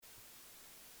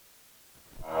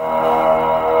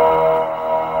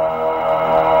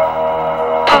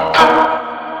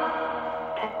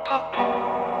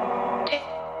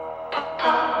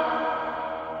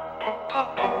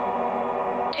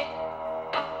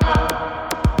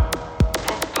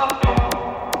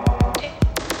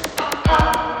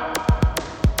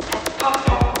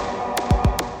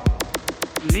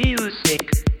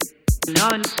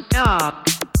non-stop.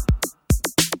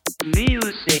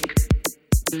 Music,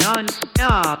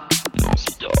 non-stop.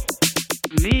 Non-stop.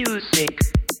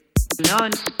 Music,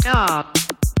 non-stop.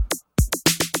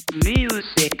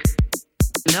 Music,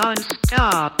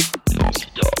 non-stop.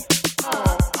 Non-stop.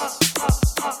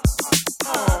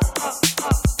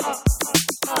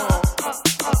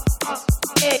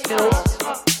 Techno.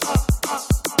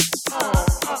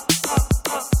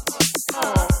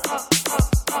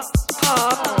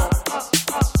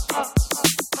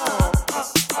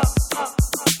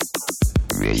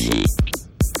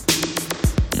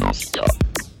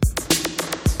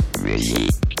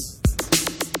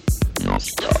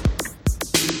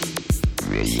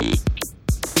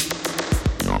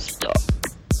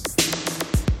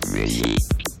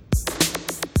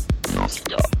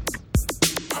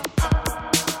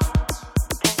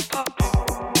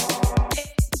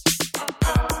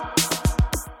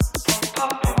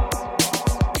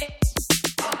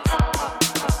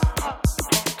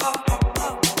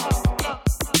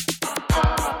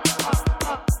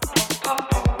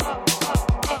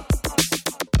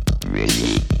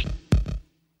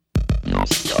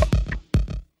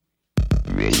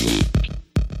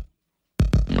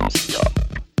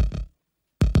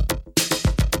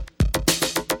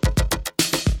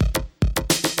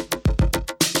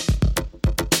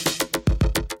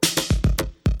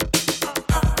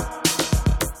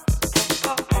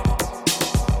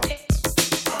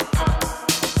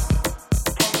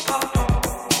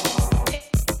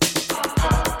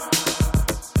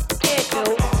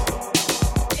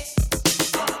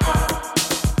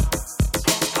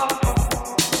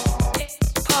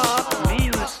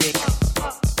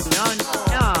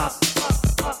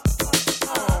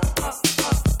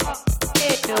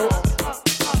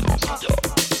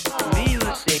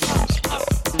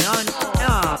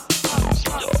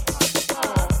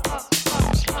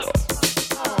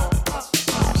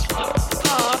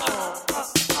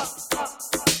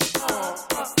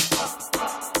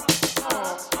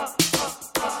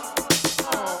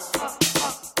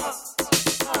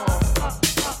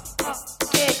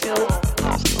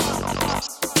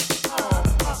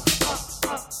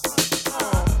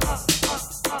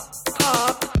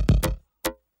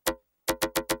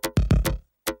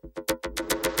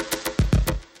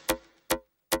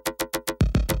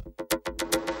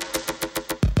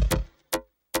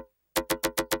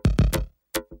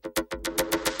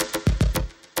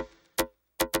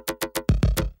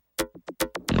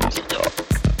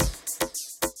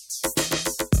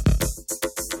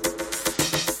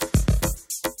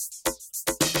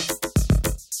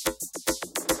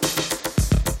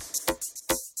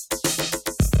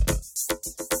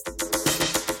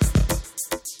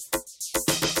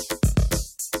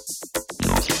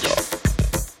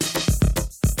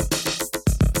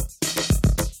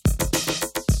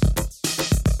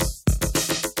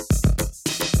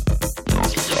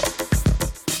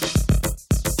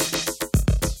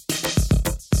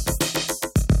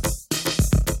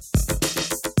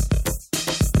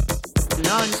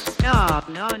 Non-stop,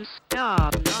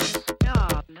 non-stop,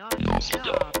 non-stop,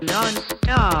 non-stop,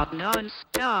 non-stop,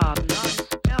 non-stop,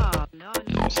 non-stop,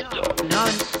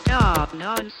 non-stop,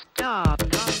 non-stop,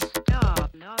 non-stop,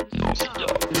 non-stop,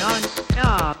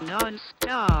 non-stop, non-stop,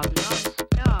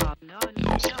 non-stop,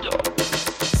 non-stop.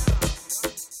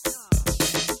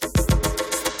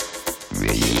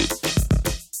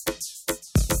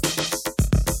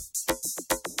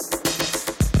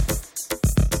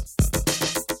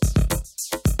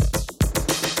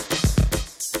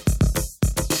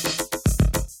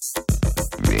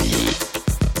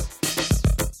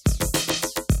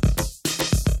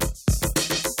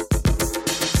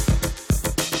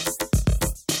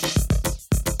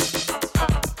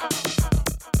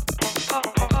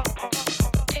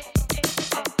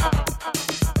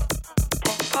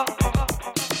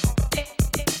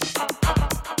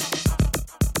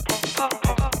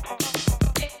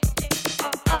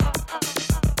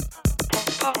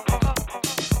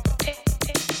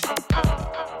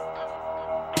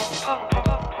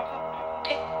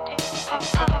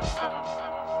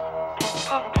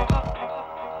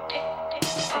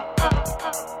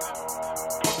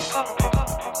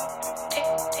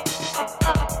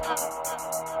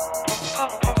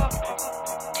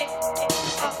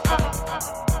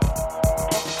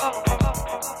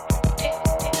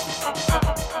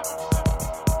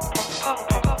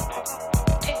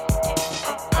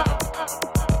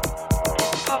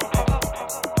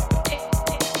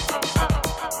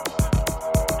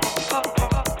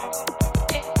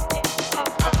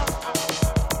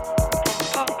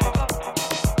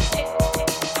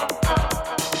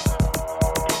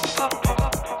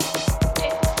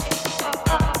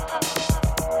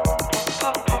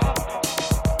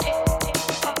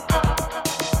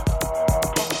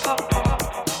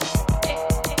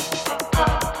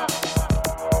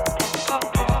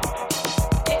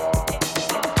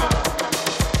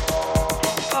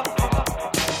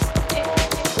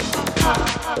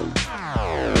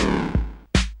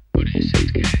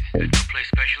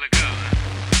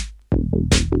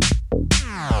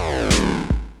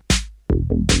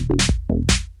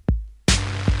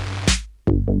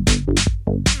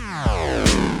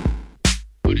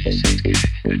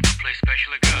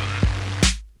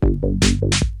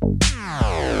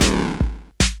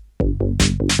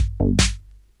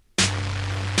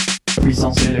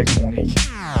 Puissance électronique.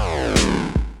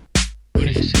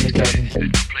 Rythme mécanique.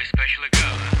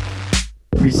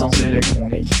 Puissance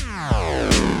électronique.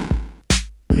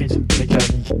 Rythme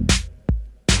mécanique.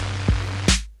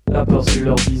 La peur sur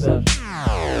leur visage.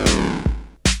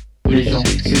 Les gens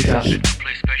se cachent.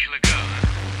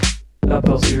 La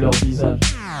peur sur leur visage.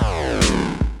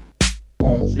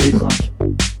 On les traque.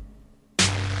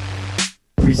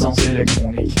 Puissance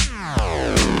électronique.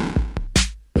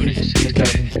 Rythme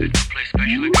mécanique.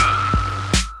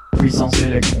 Puissance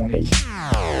électronique.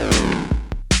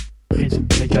 Rythme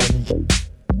mécanique.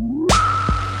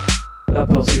 La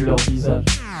peur sur leur visage.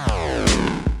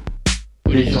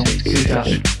 Les gens se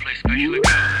cachent.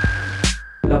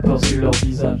 La peur sur leur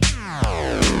visage.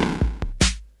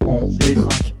 On les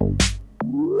traque.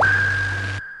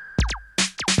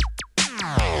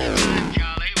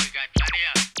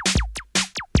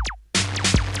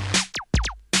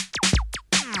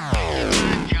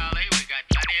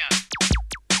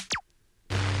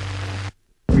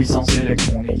 Puissance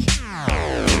électronique.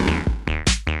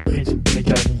 Rythme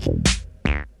mécanique.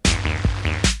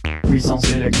 Puissance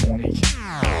électronique.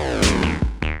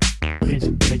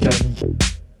 Rythme mécanique.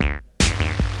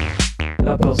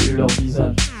 La peur sur leur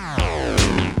visage.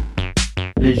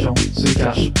 Les gens se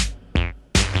cachent.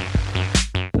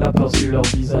 La peur sur leur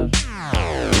visage.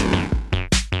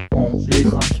 On les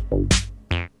traque.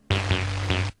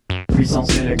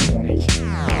 Puissance électronique.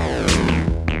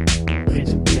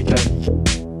 Rythme mécanique.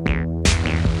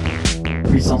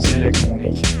 Puissance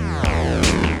électronique.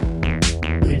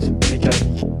 Rythme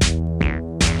mécanique.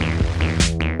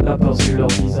 La peur sur leur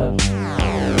visage.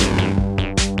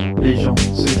 Les gens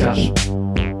se cachent.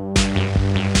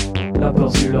 La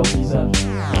peur sur leur visage.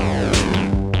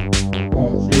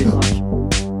 On les traque.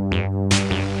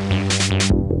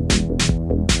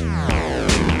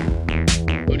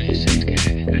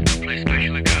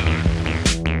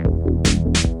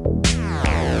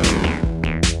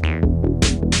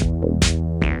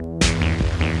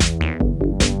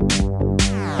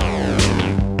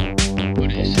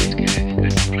 Puissance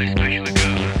électronique. Rythme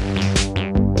mécanique.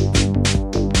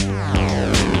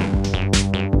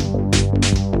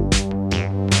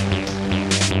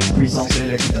 Puissance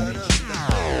électronique.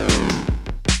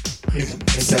 Rythme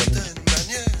mécanique.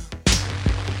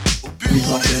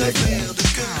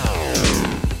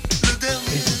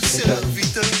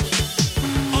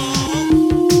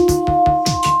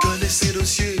 Qui connaît ses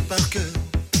dossiers par cœur,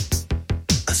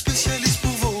 un spécialiste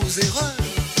pour vos erreurs,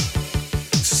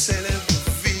 ce célèbre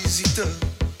visiteur,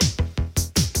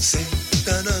 c'est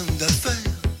un homme d'affaires,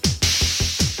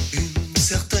 une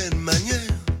certaine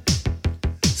manière,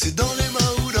 c'est dans les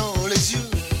mains ou dans les yeux,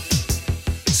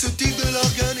 ce type de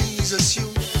l'organisation.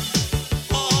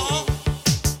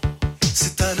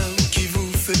 C'est un homme qui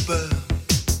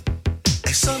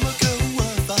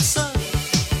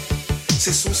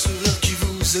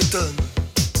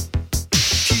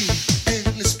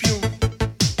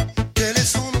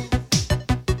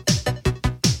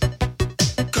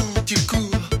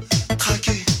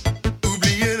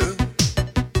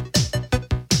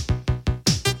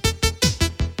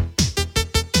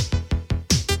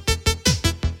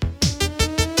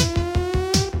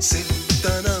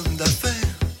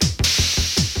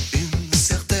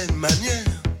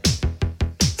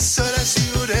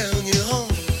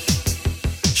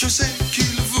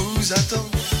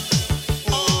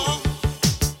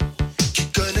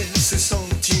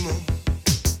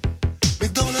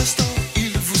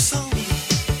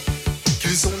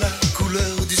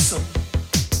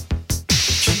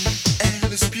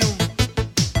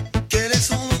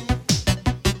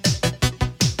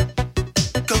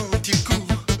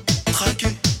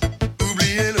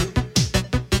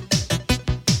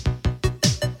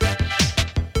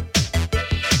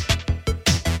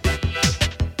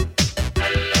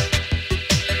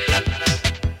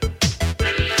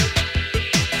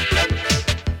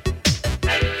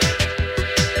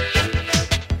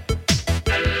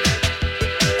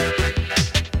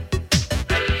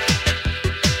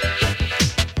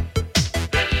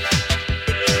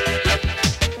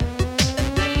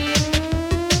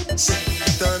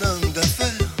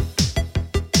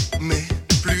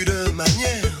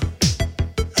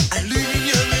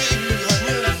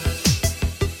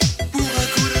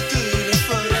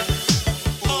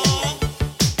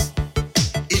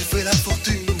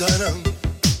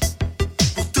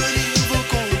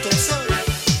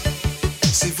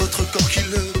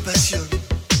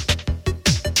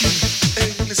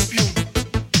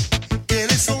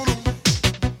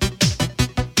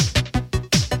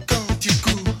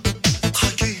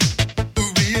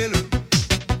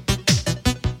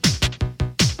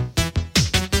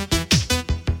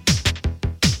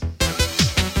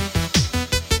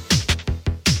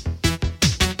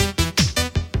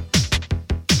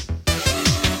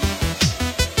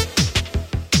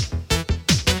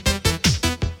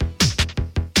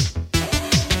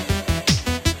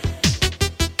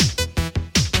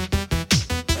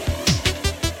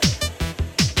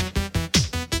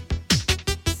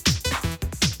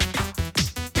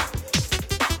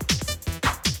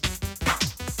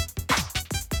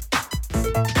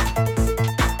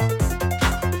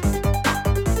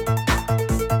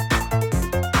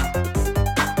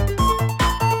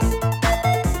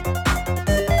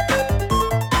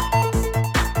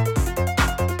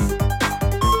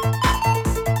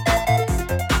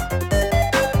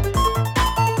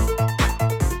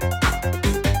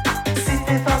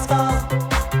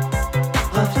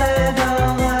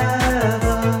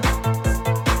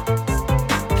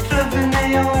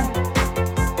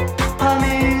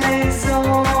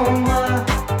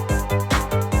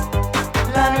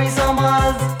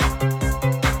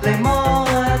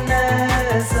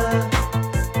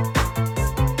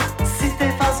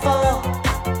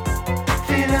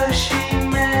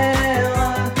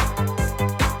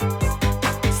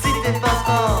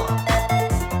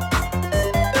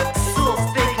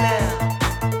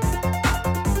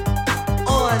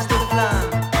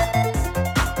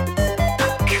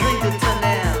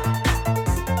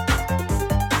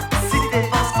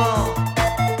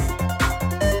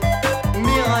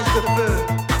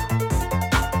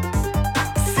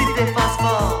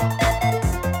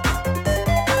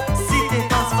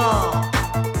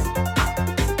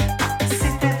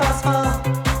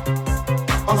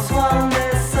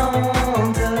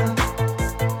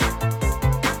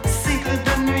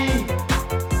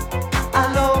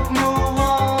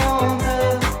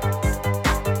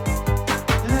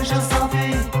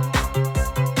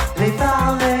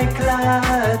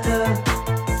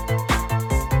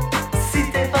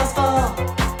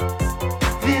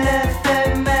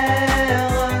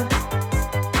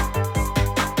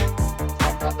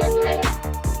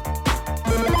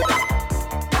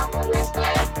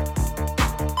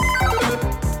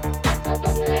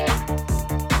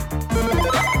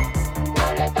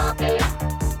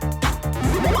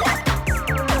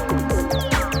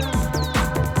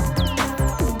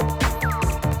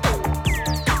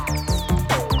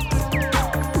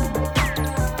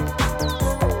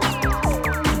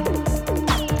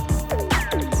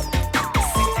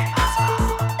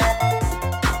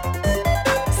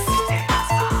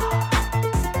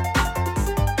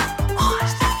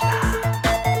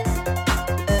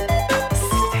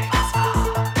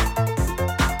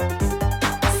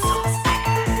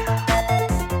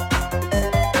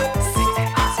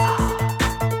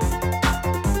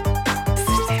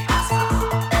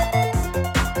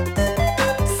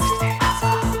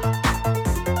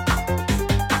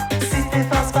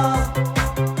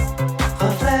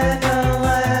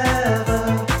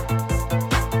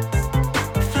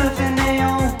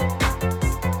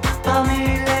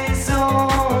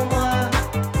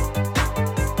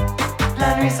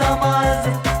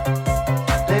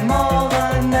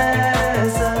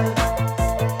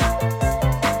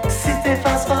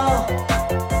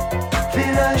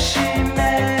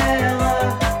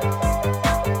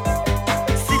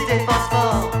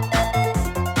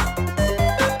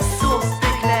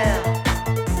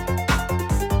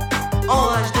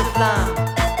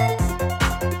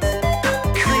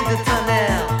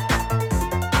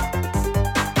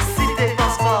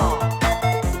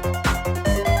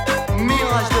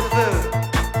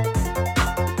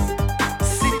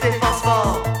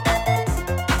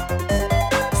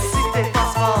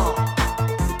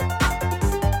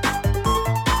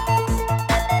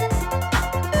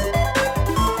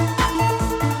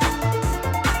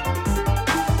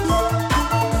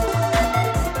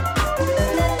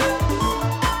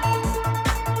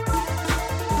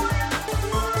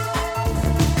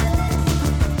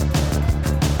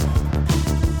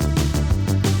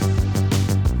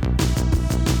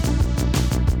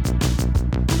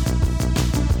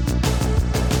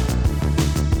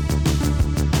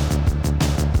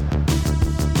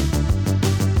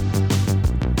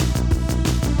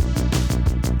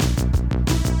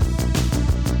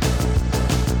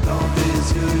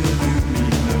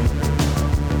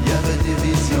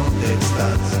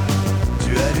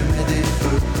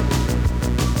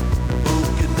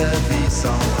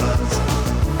s'embrase.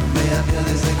 Mais à bien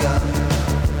des égards,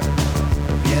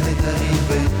 rien n'est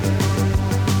arrivé.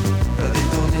 T'as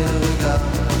détourné le regard,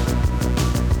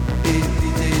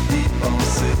 éviter d'y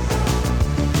penser.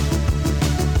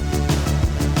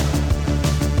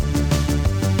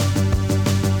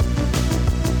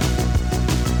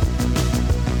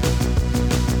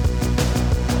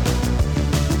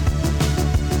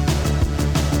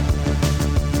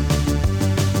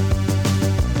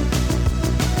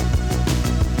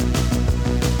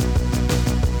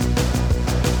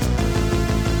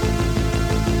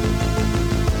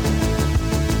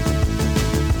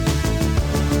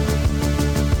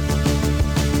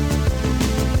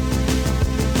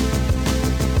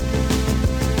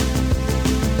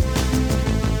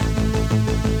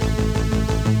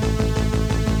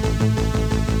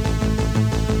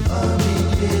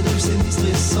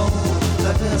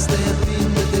 Traverse des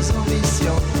ruines de tes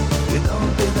ambitions. Et dans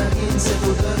tes narines, c'est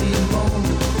l'odeur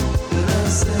immonde de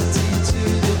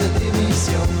l'incertitude de tes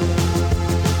missions.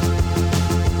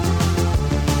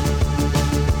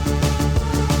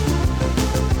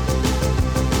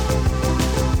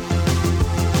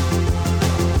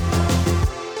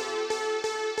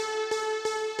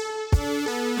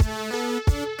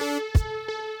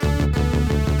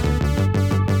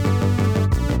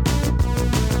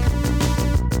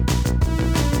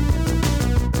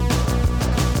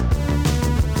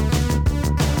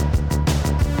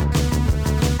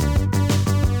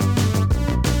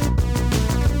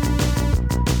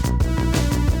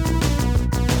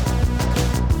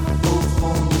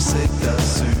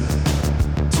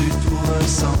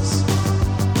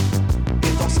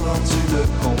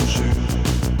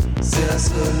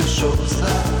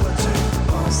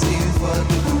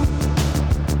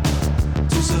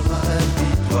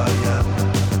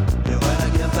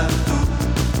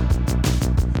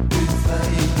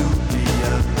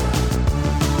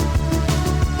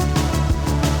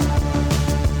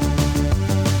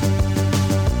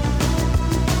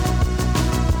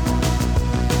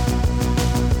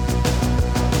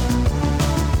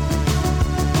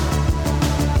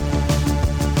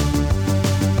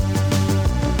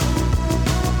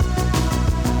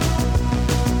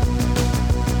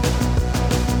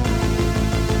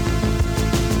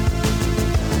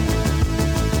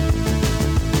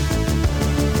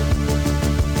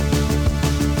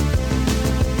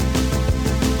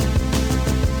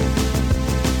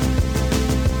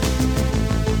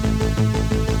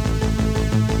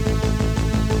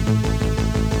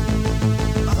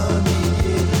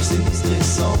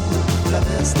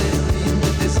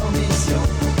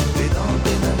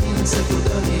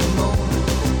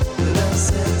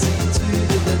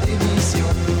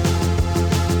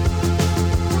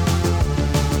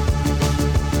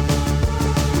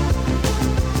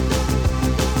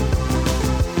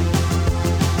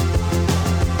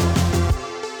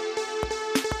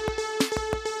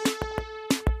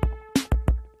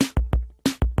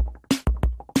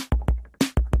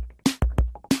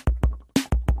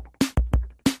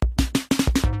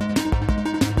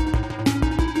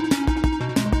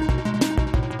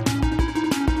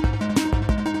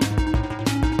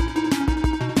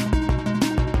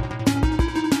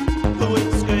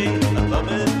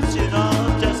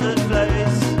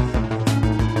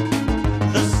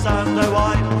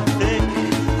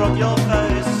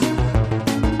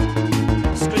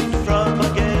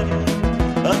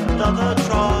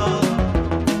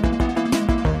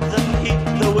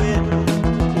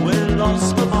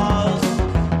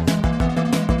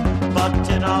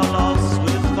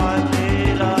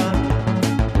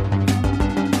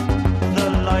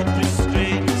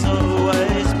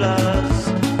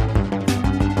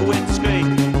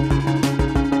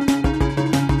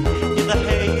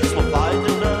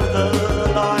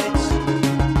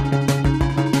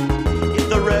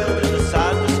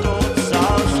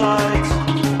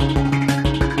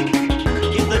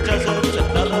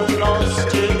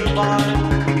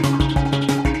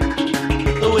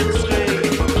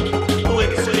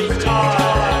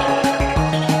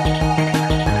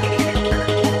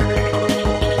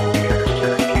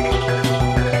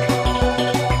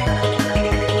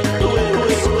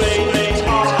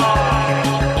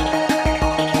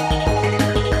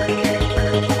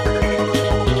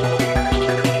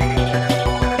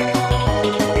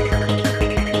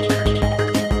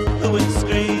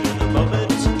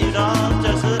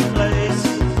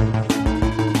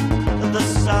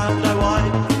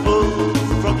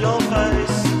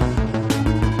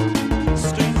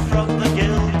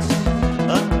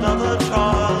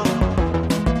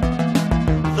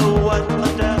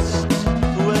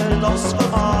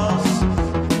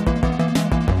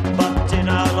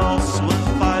 loss was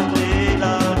finally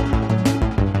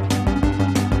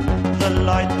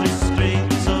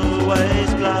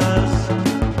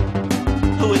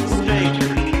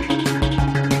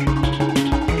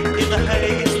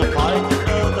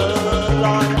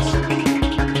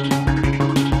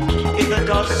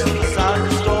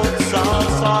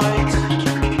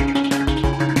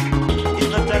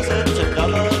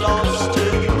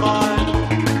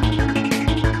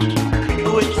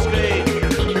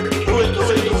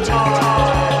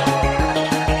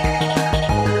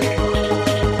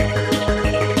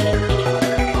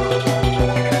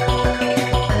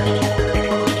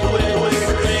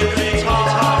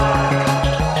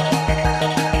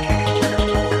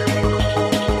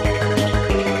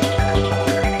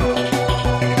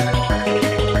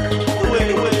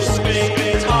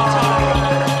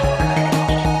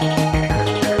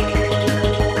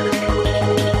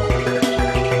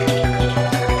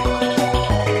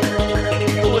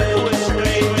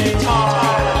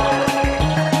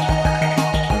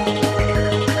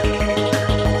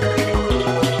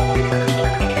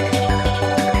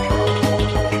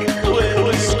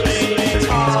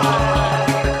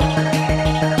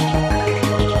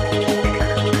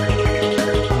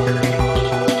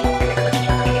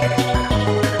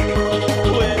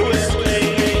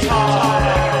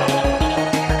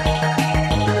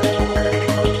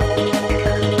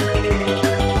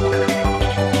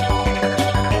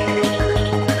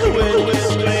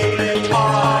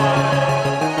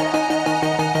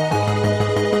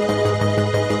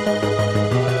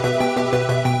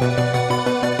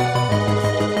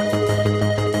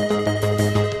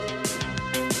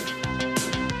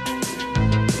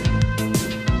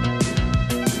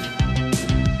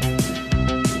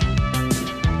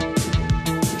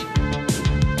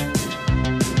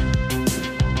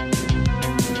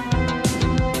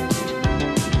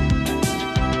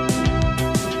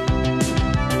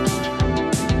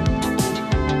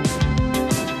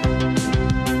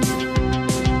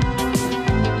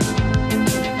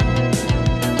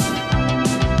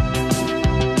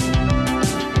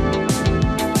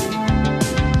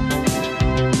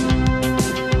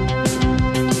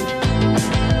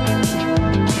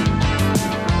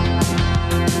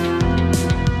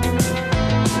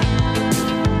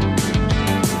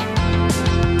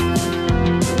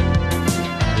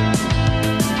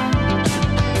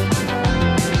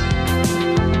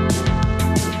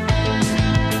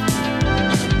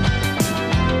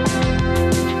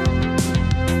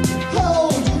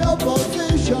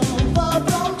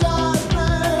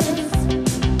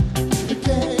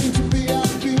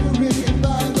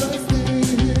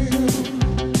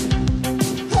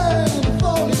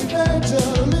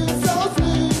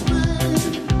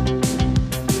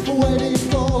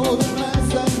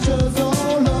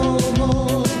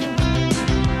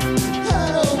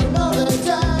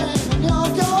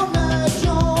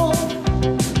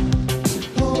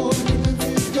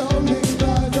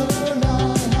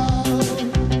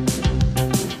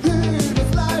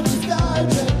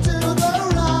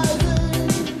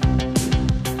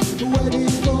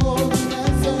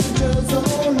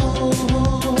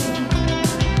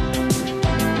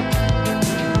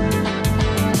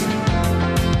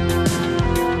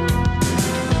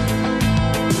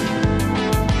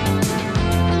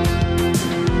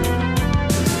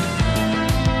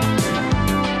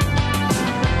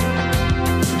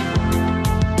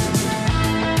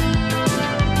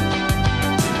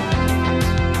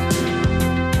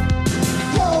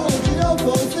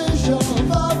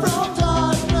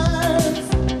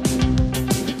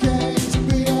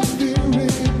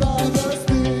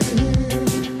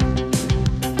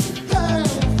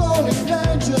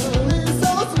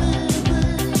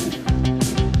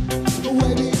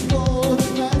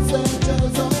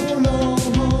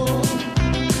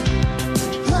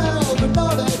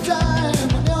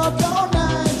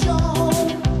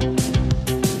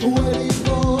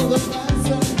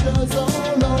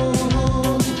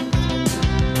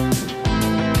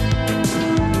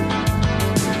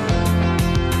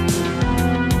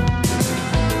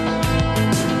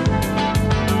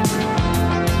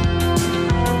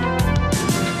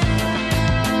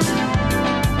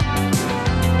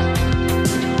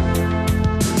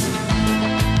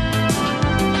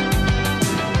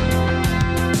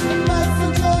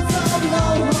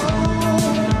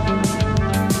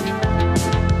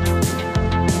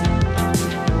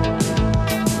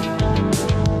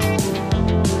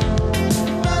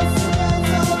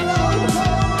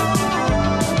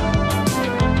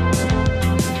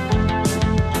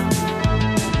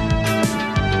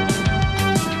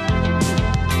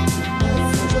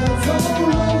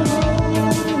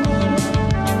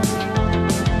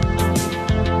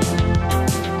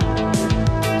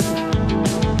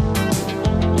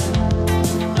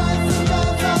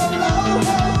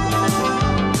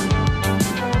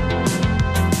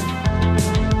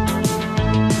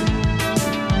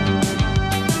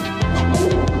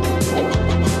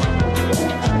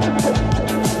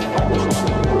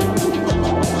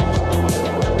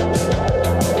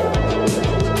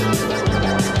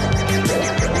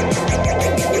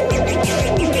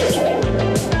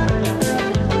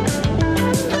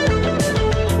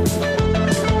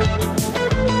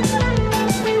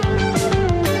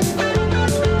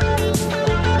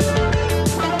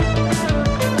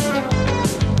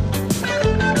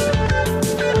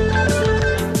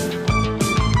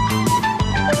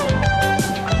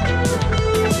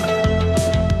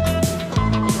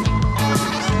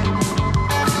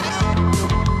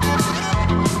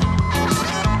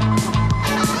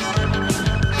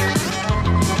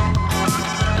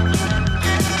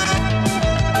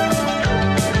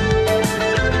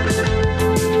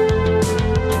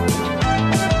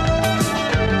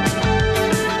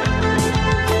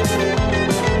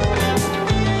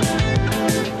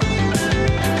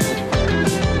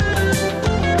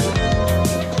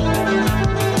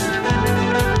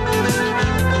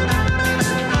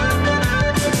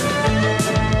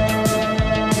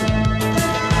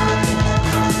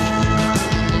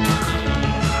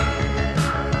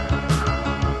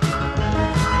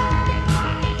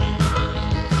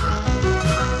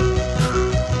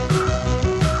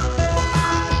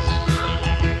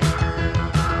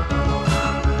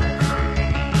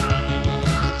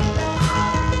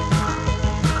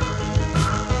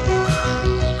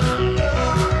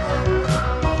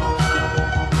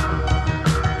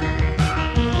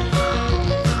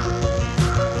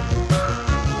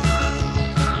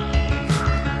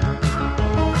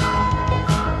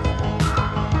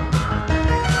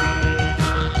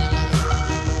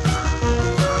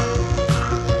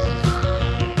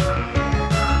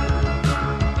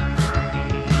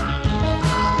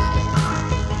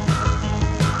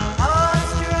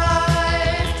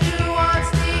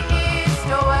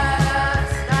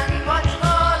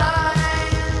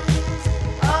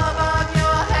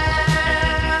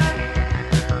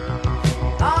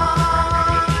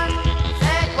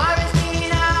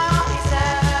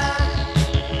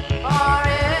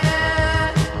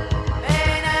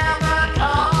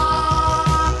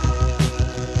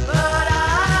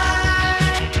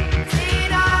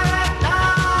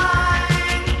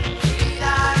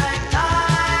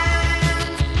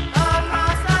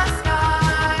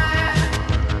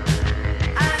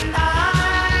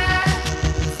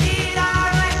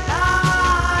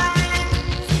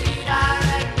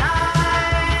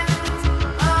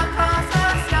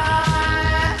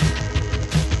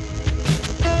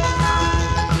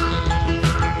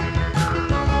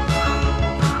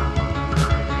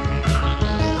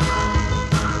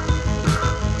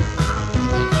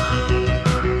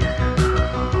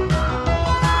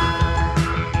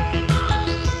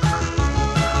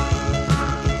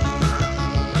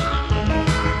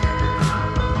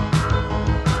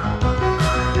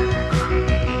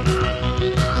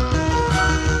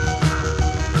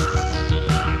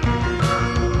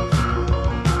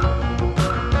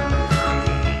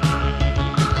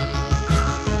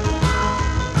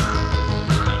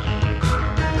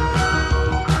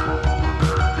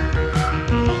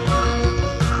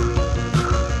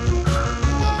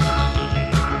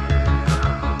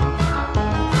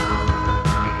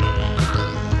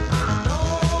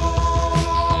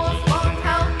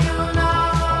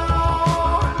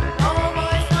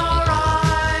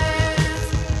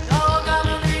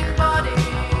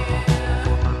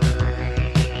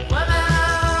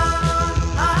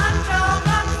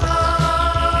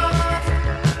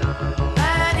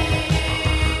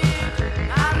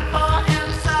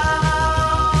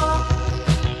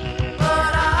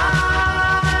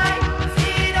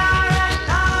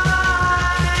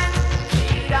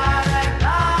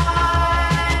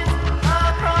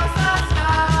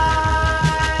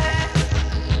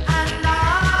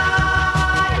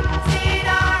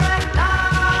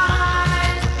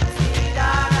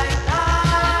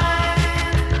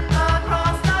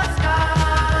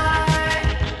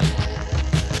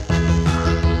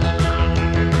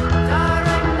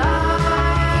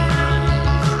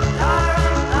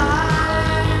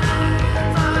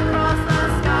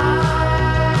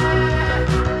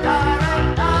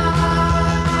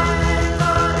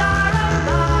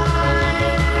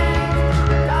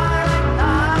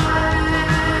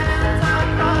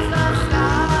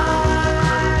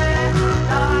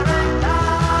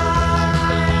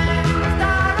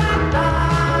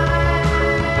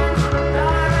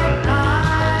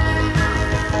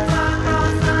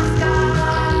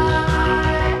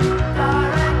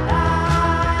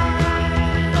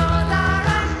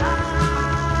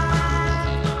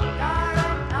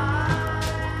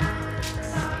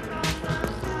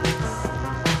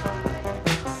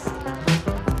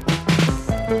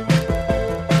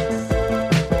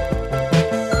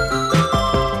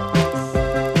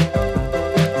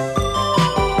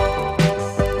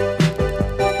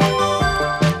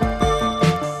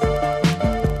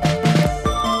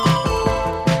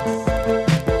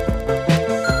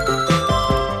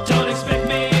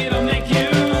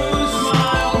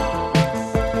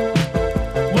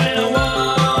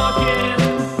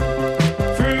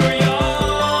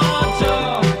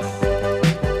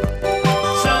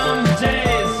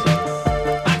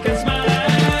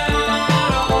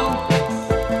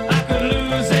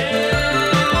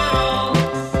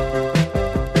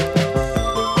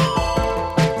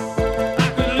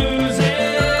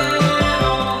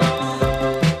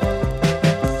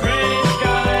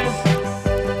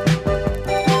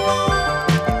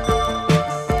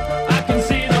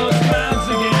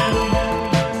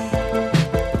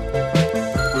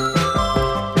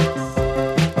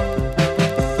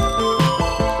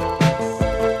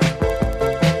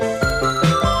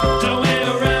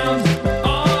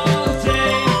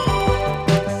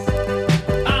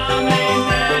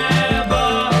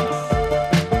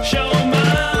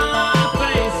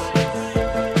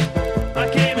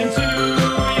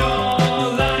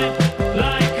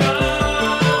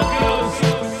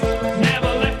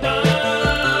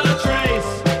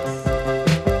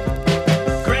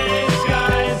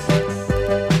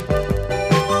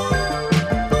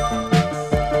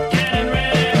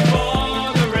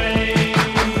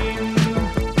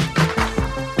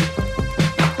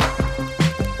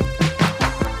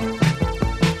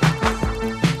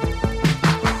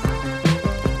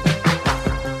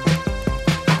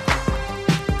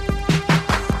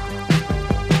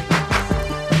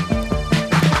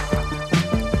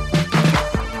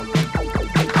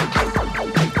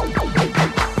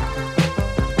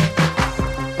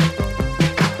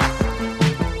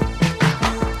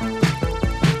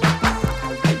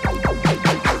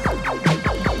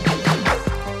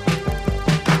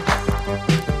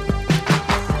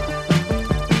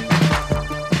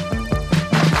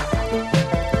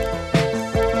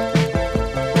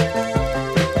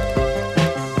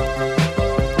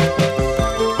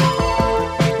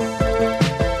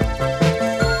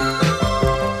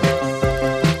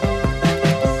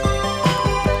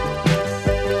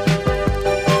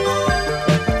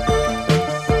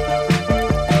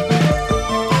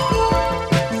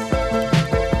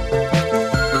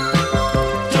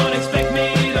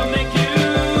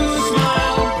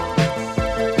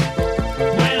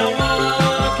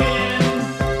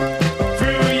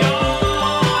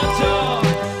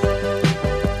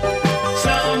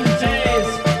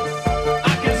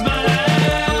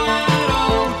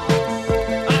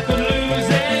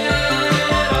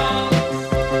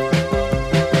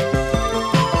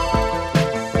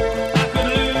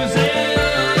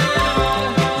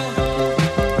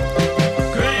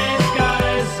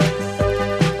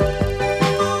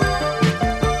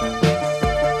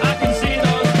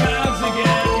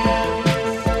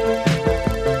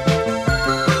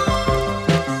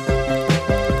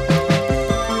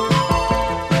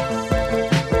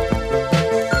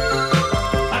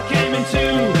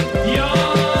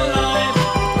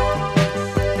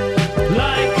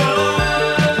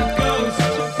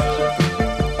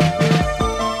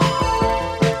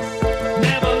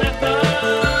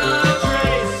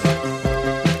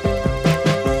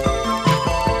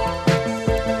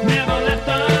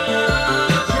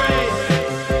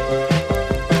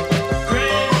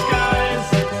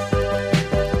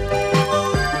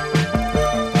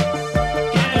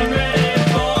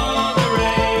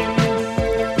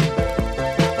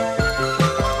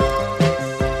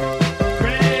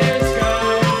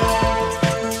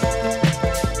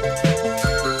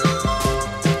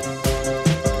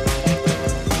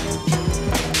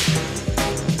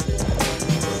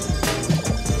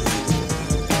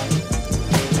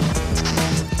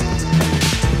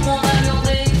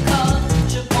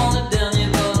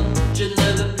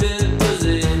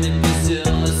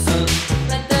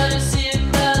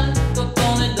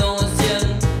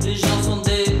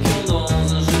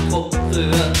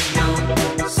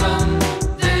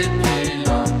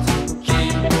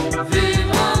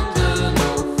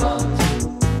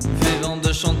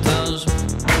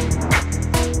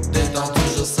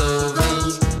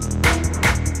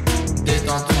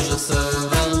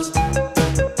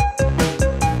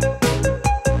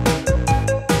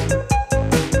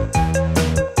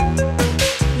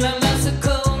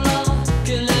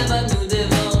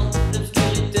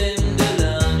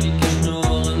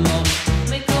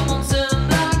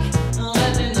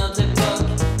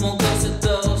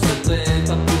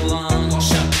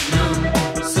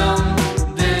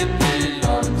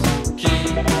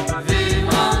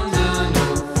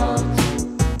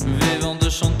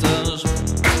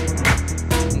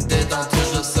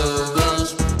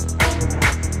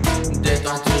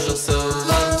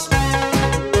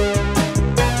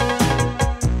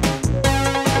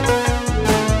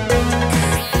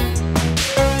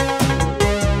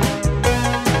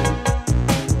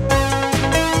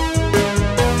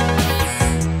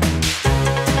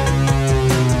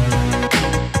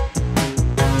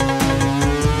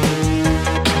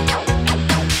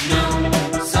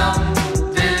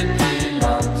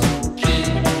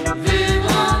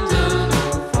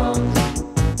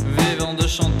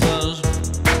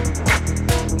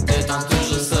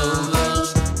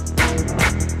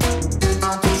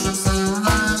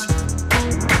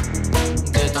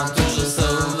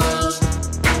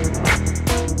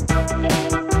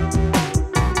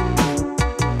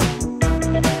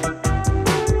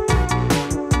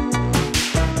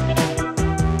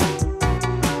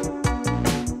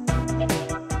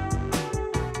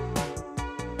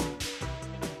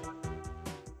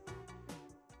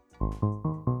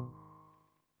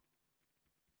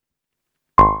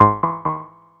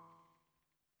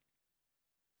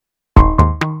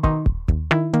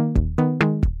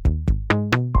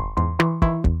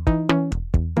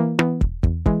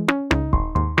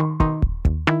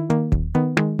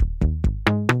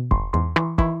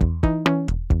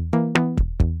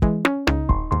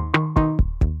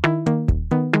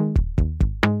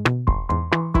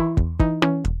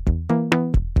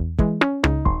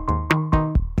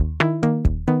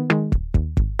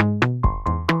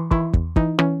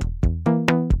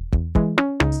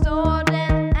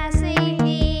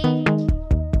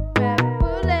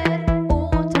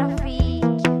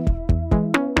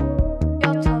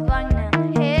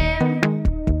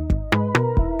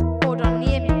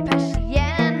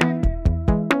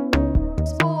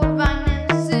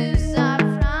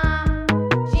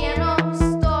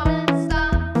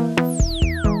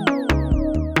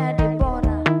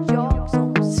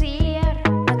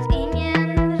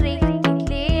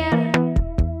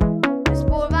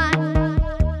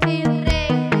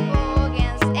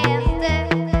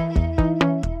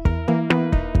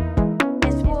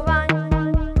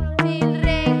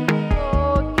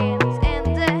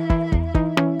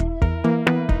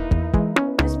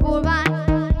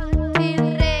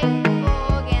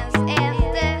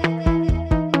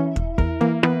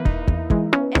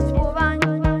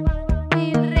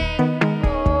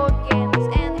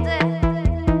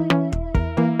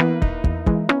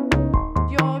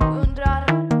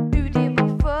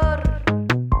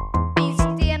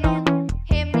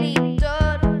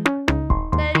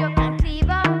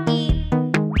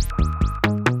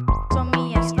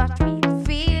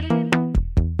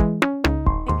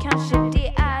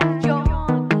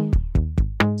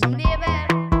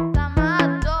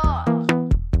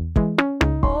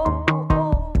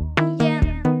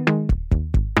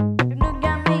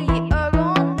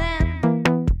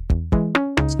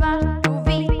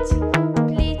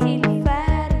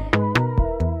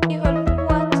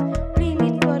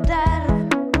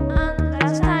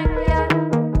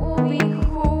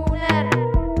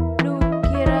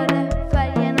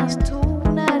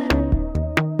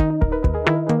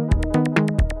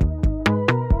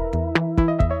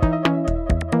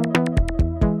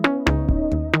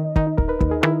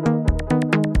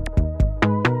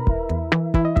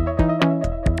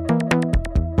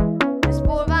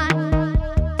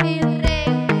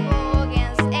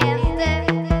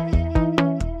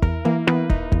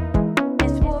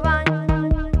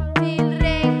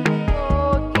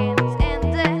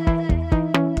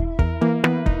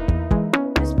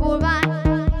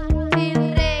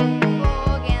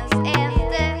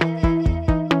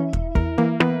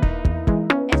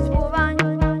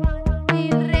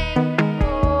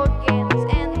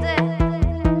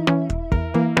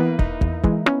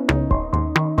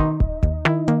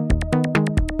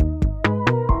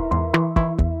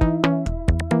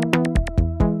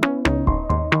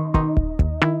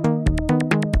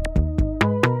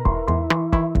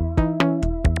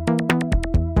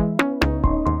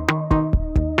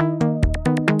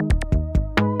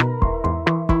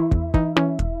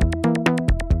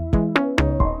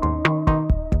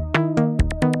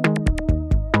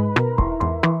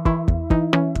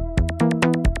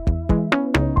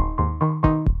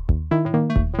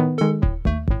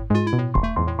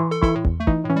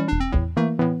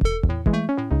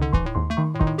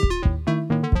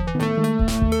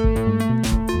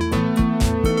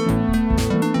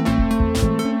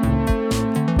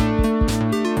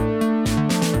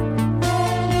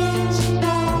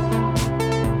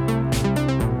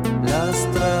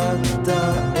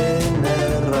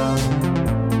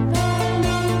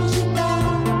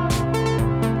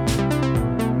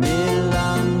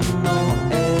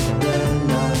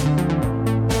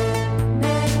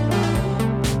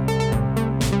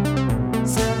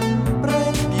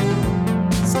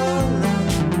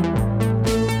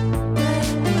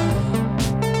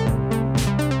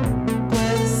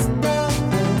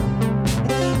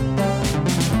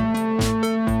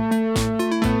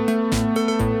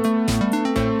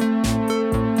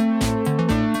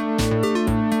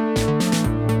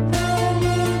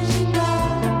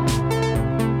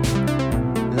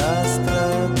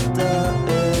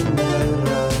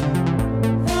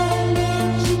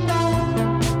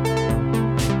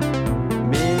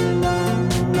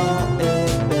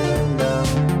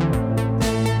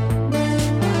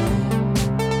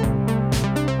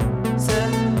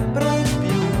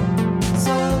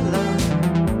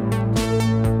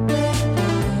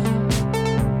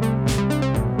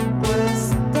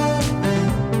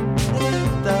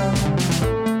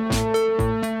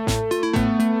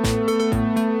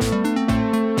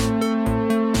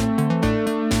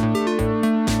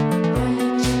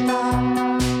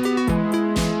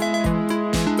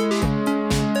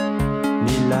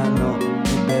Milano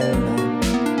è bella.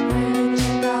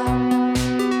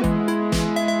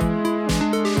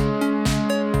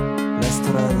 La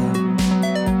strada è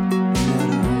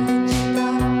nera.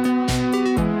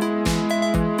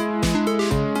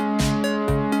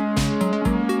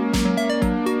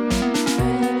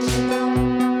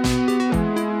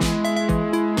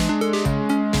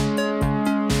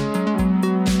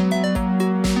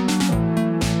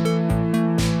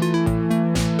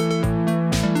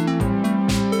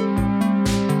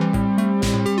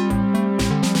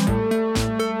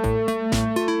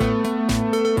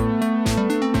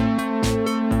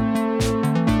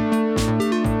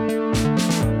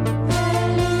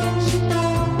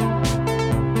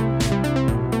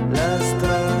 La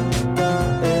strada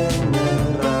è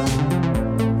nera.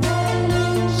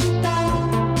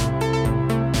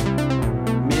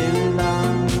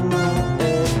 Milano è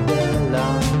bella.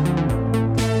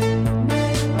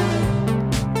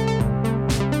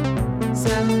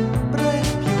 Sempre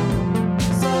più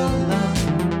sola.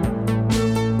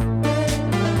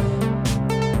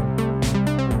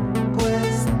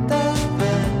 Questa è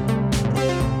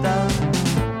verità.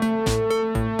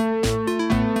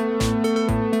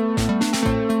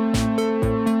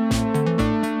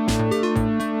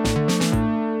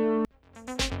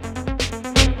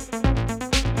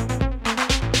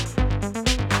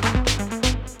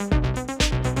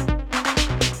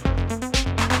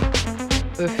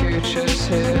 The future's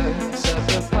here, said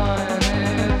the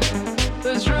pioneer.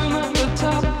 There's room at the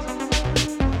top.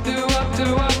 Do up,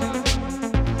 do up.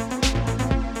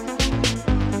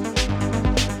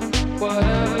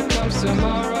 Whatever comes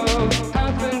tomorrow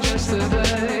happened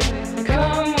yesterday.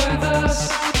 Come with us.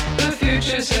 The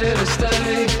future's here to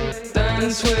stay.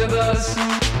 Dance with us.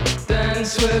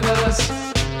 Dance with us.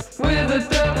 We're the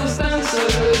devil's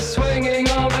dancers, swinging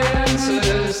all the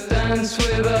answers. Dance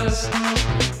with us.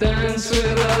 Dance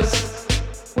with us.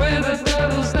 We're the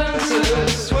devil's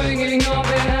dancers, swinging all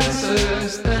the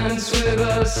answers. Dance with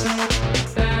us.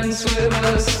 Dance with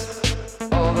us.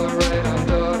 All the radon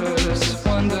daughters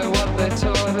wonder what they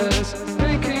taught us.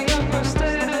 Making up our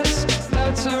status,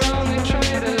 that's our only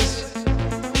traitors.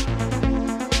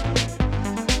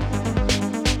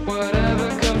 Whatever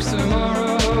comes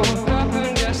tomorrow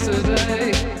happened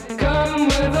yesterday. Come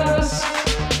with us.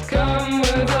 Come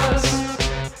with us.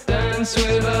 Dance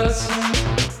with us,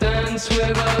 dance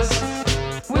with us.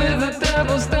 We're the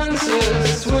devil's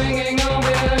dancers, swinging all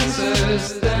the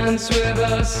answers. Dance with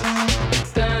us,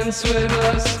 dance with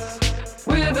us.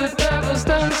 We're the devil's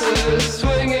dancers,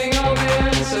 swinging all the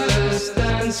answers.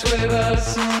 Dance with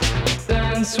us,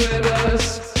 dance with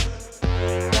us.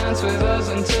 Dance with us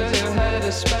until your head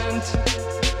is spent.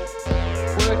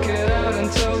 Work it out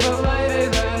until the late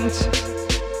event.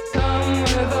 Come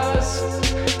with us.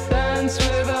 Dance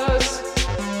with us,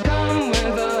 come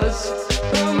with us,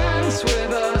 romance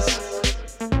with us.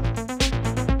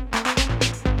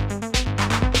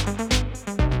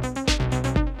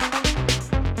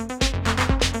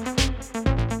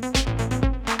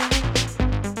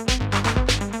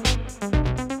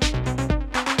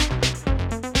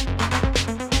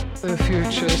 The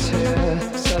future's here,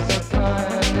 said the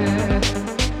pioneer.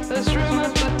 There's room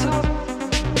at the top.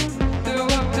 Do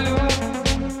up, do up.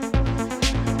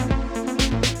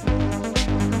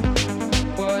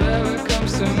 Whatever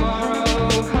comes tomorrow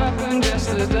happened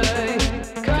yesterday.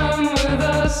 Come with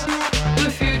us, the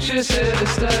future's here to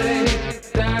stay.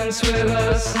 Dance with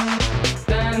us,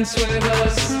 dance with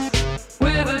us.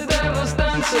 We're the devil's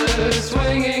dancers,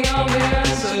 swinging all the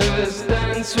answers.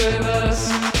 Dance with us,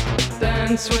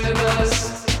 dance with us.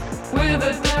 We're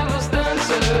the devil's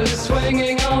dancers,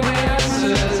 swinging all the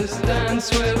answers.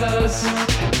 Dance with us,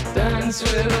 dance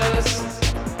with us.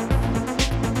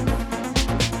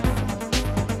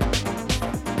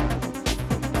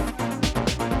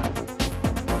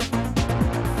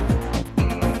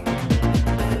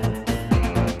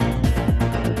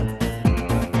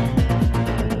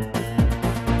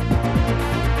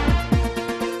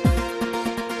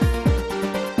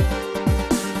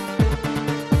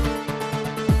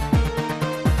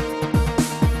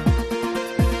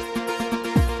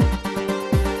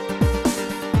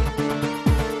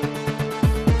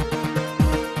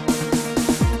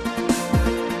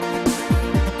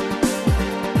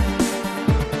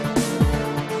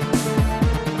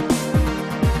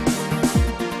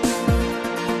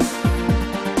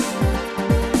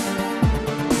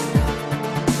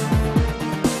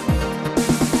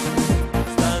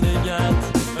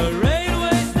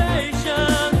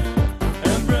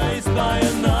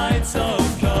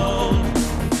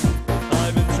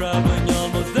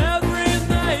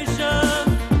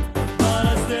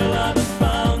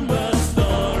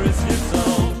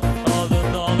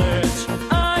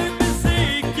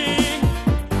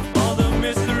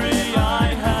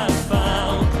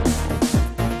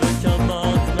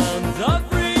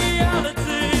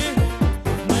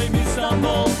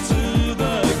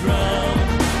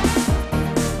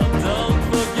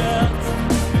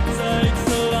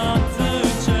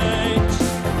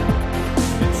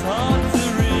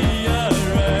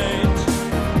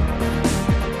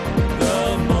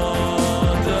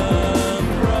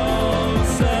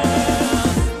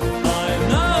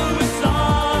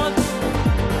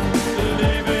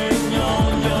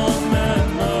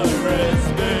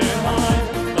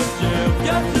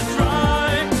 Got to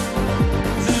try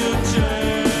to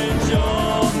change.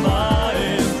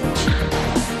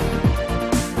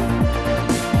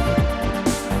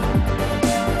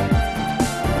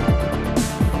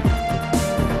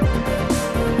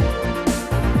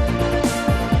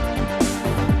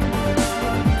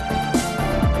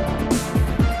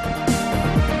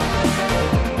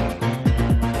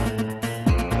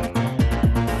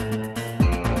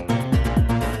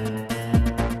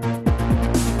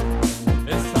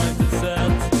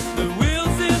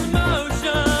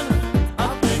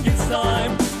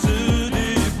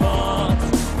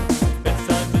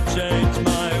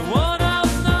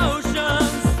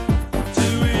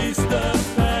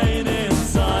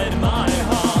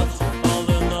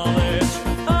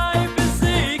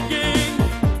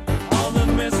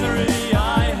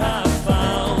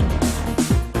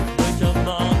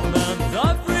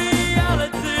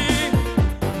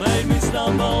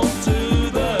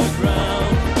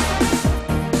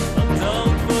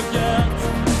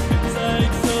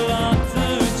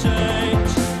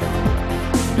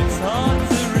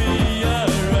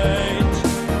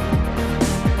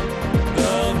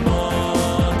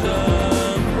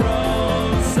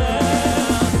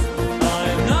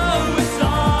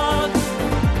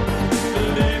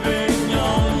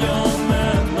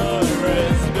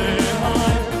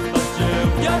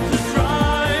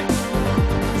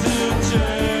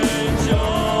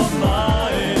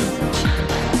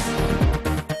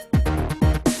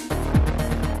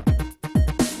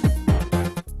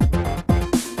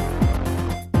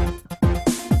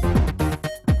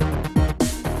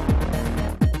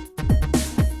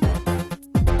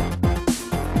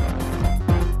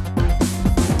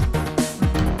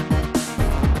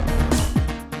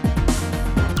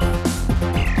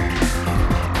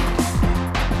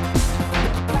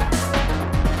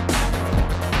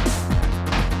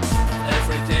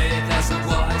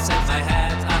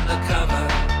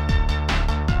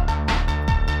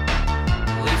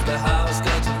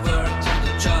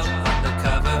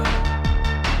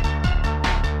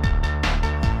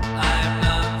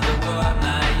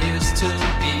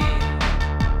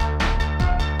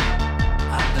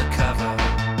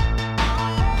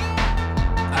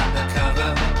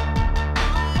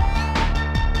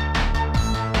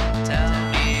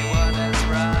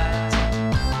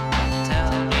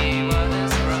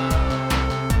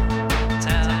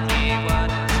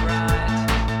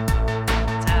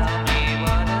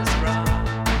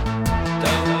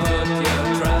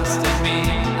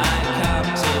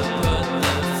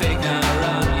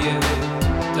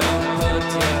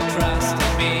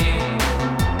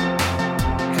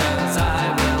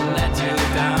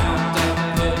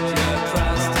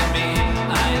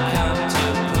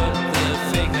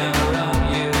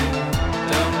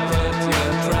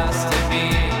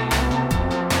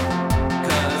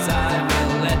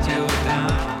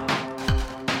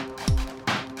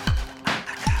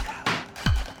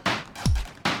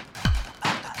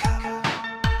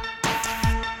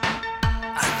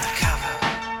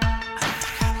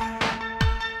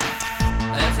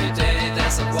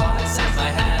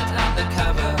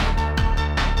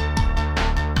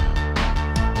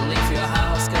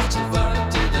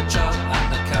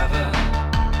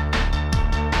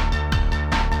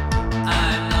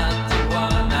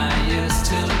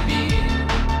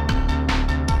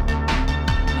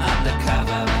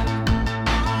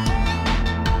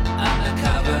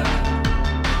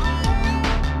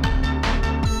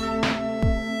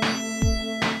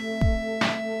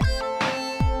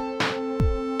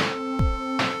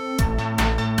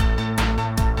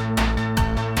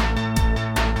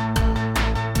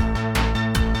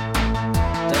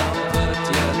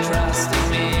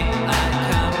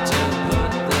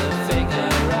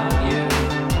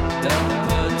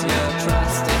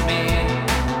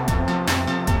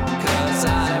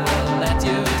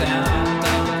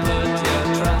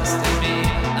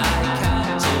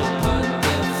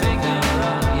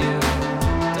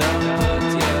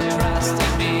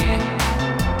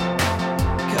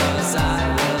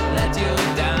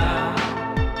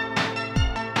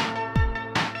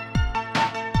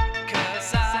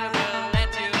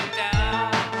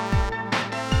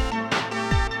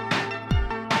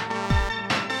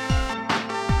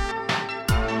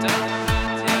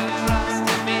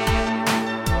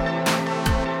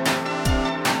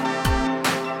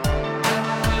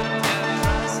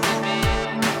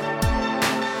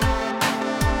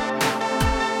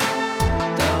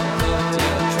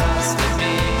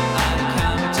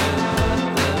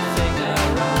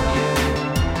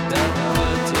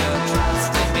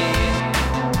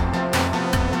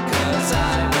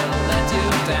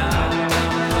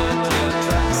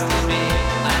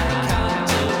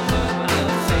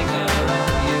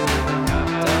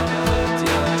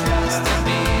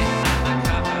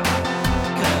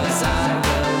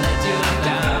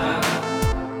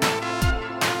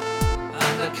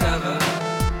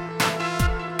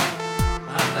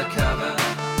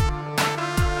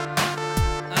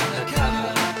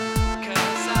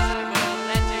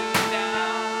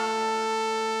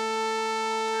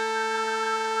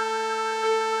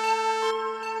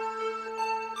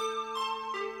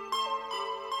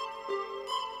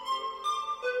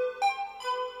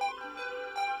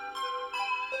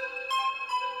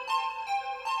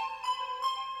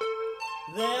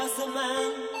 There's a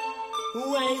man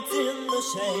who waits in the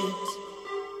shade.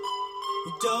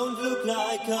 He don't look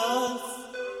like us,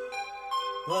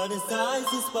 but his eyes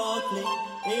are sparkling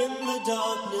in the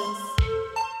darkness.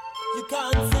 You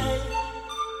can't say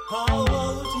how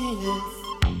old he is.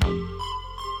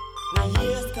 The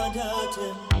years can't hurt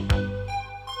him.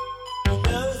 He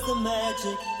knows the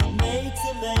magic that makes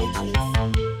him ageless.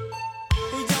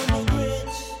 He don't look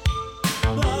rich,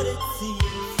 but it seems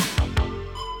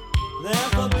they're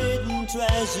forbidden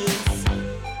treasures,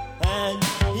 and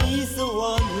he's the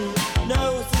one who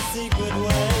knows the secret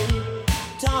way.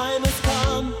 Time has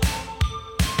come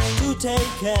to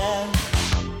take care.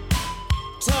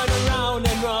 Turn around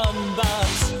and run, but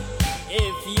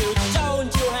if you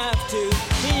don't, you have to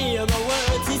hear the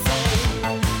words he says.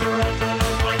 Forever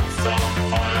the lights on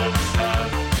fire the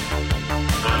stars.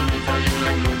 Forever you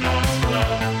in the night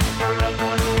square.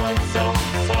 Forever the lights on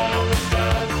fire the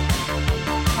stars.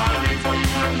 Forever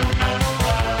you in the night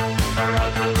square.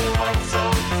 Forever the lights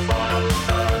on fire the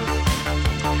stars.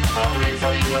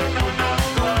 Forever you in the night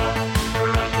square.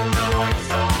 Forever the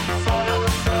lights on fire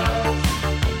the stars.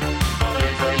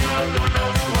 Forever you in the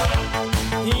night square.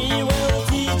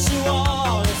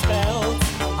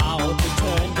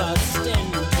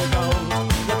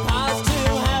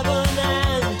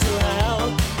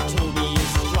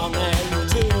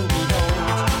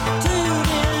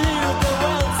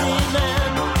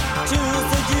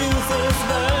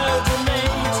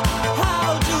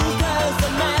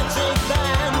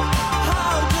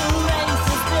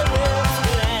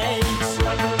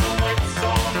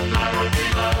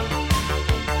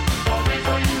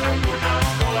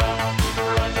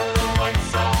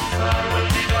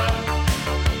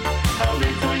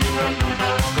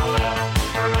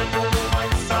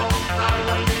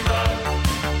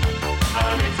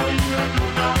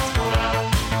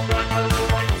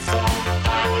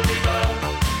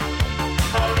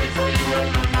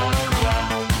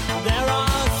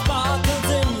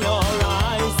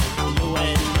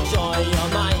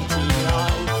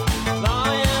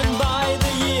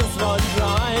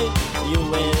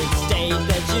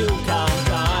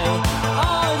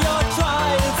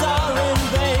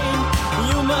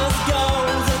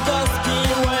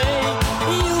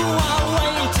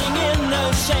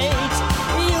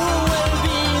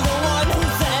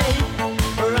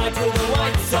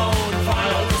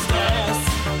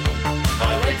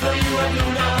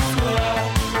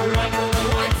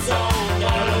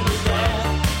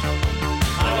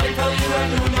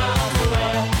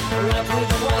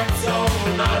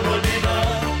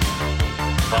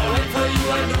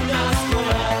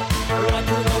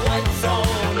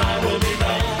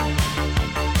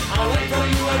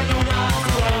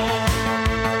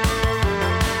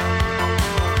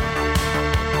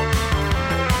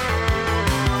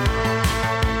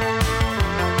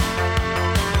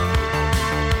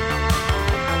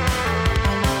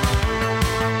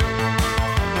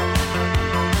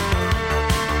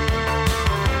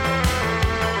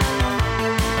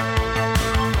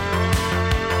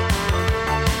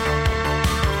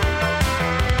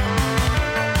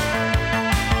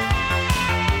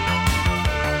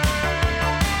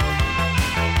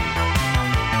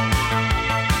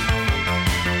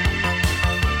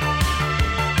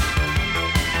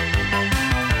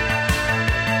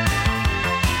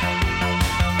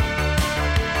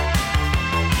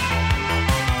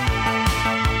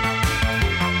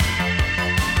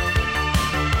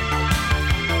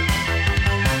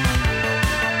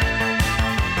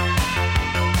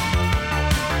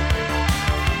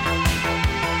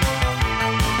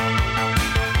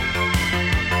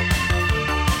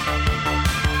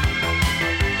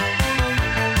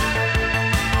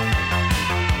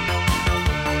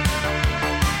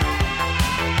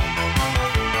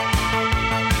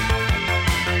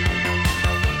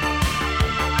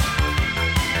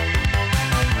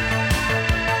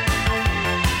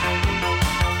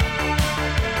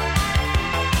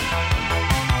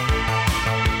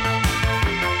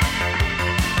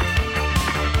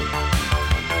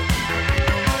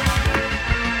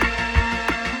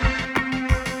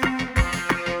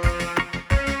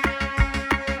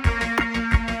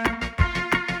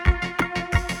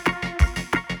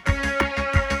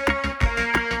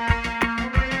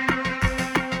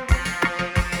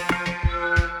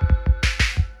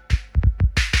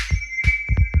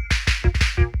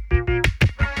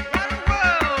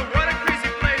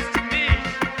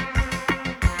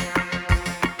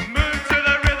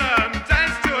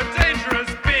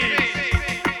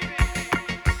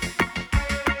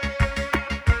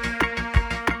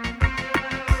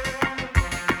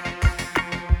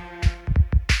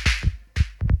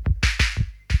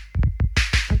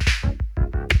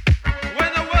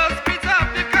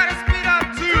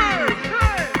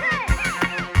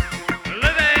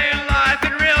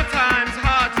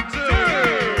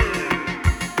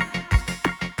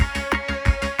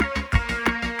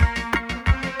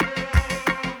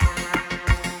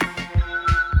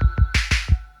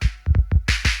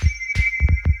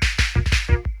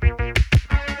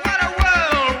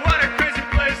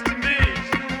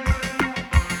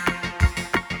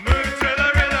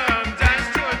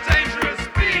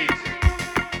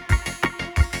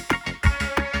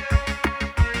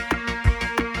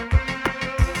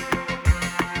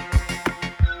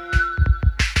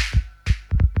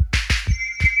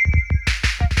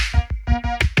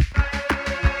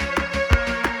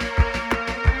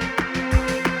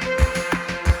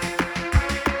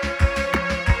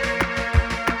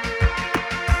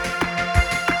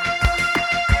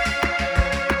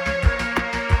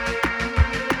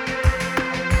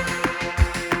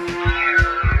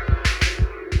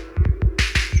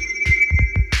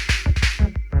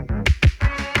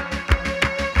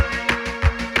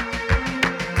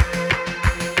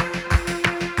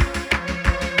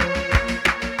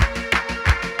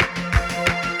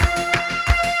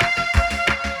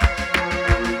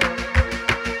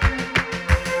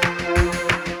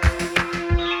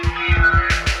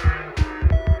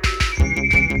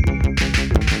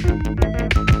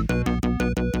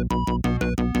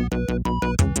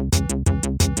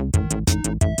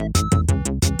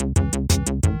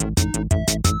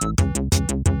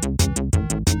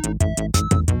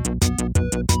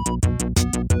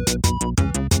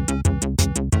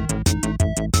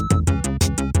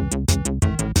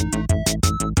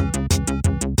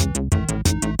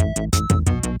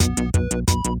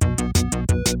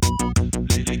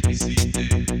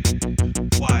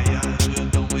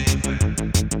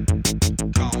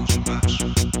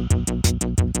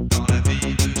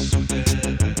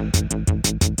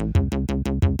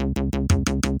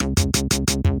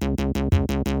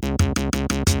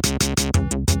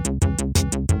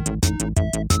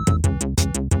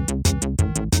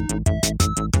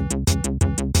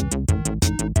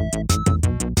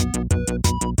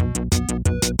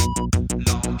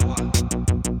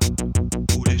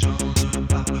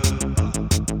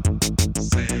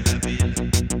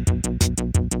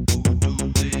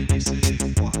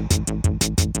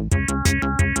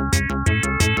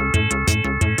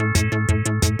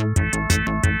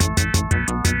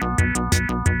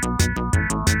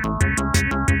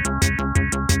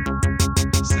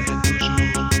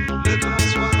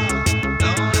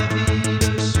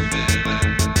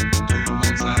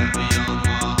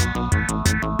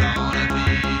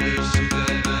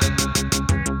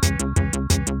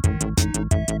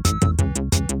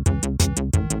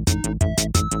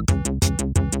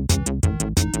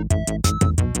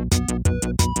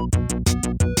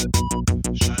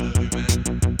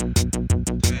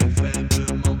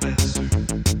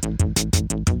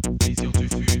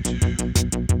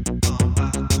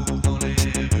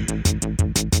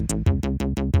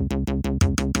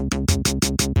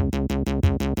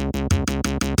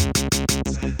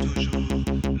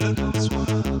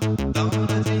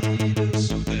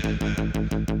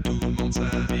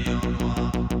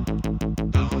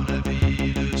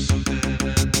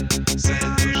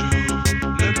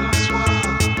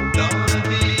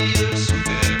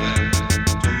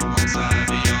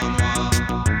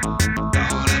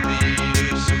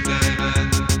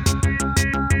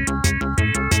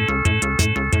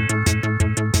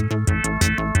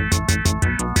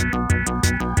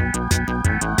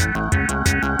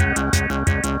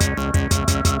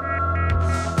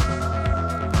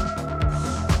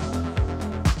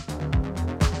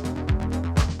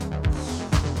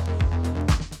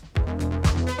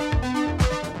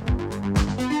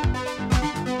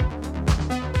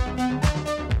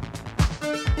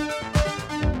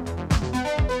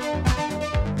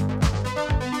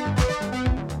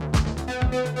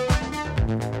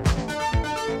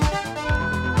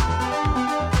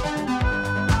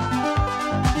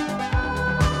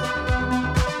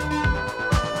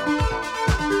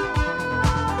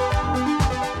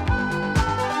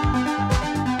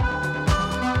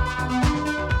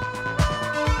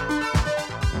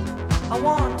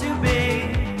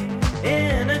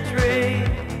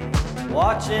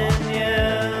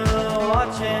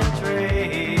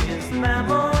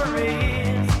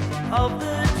 of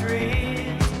the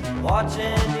trees,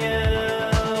 watching you,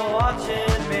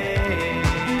 watching me.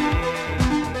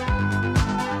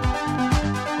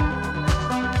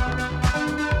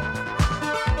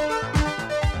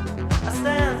 I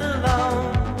stand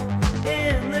alone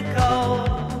in the cold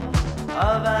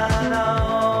of an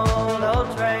old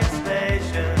train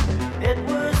station. It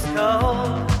was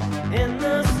cold in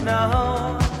the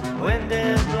snow, wind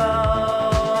did blow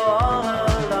all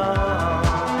alone.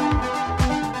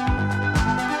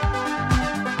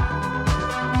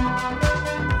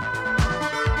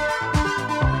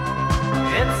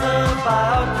 It's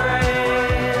about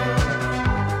rain,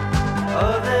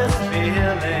 oh this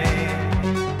feeling,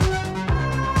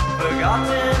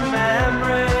 forgotten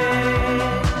memory,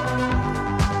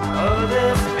 oh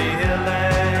this feeling.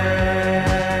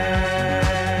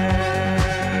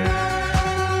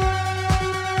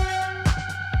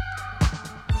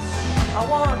 I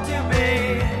want to be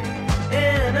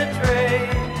in a tree,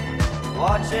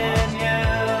 watching you,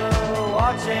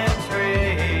 watching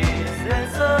trees.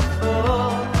 It's a fool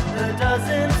who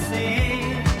doesn't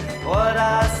see what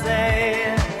I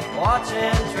say,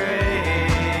 watching trees.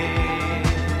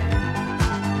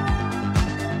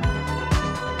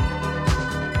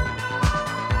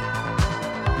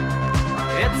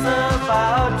 It's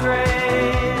about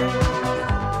dreams,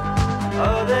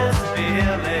 oh this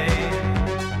feeling,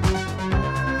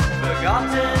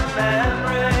 forgotten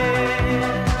memory,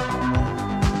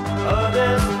 oh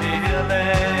this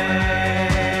feeling.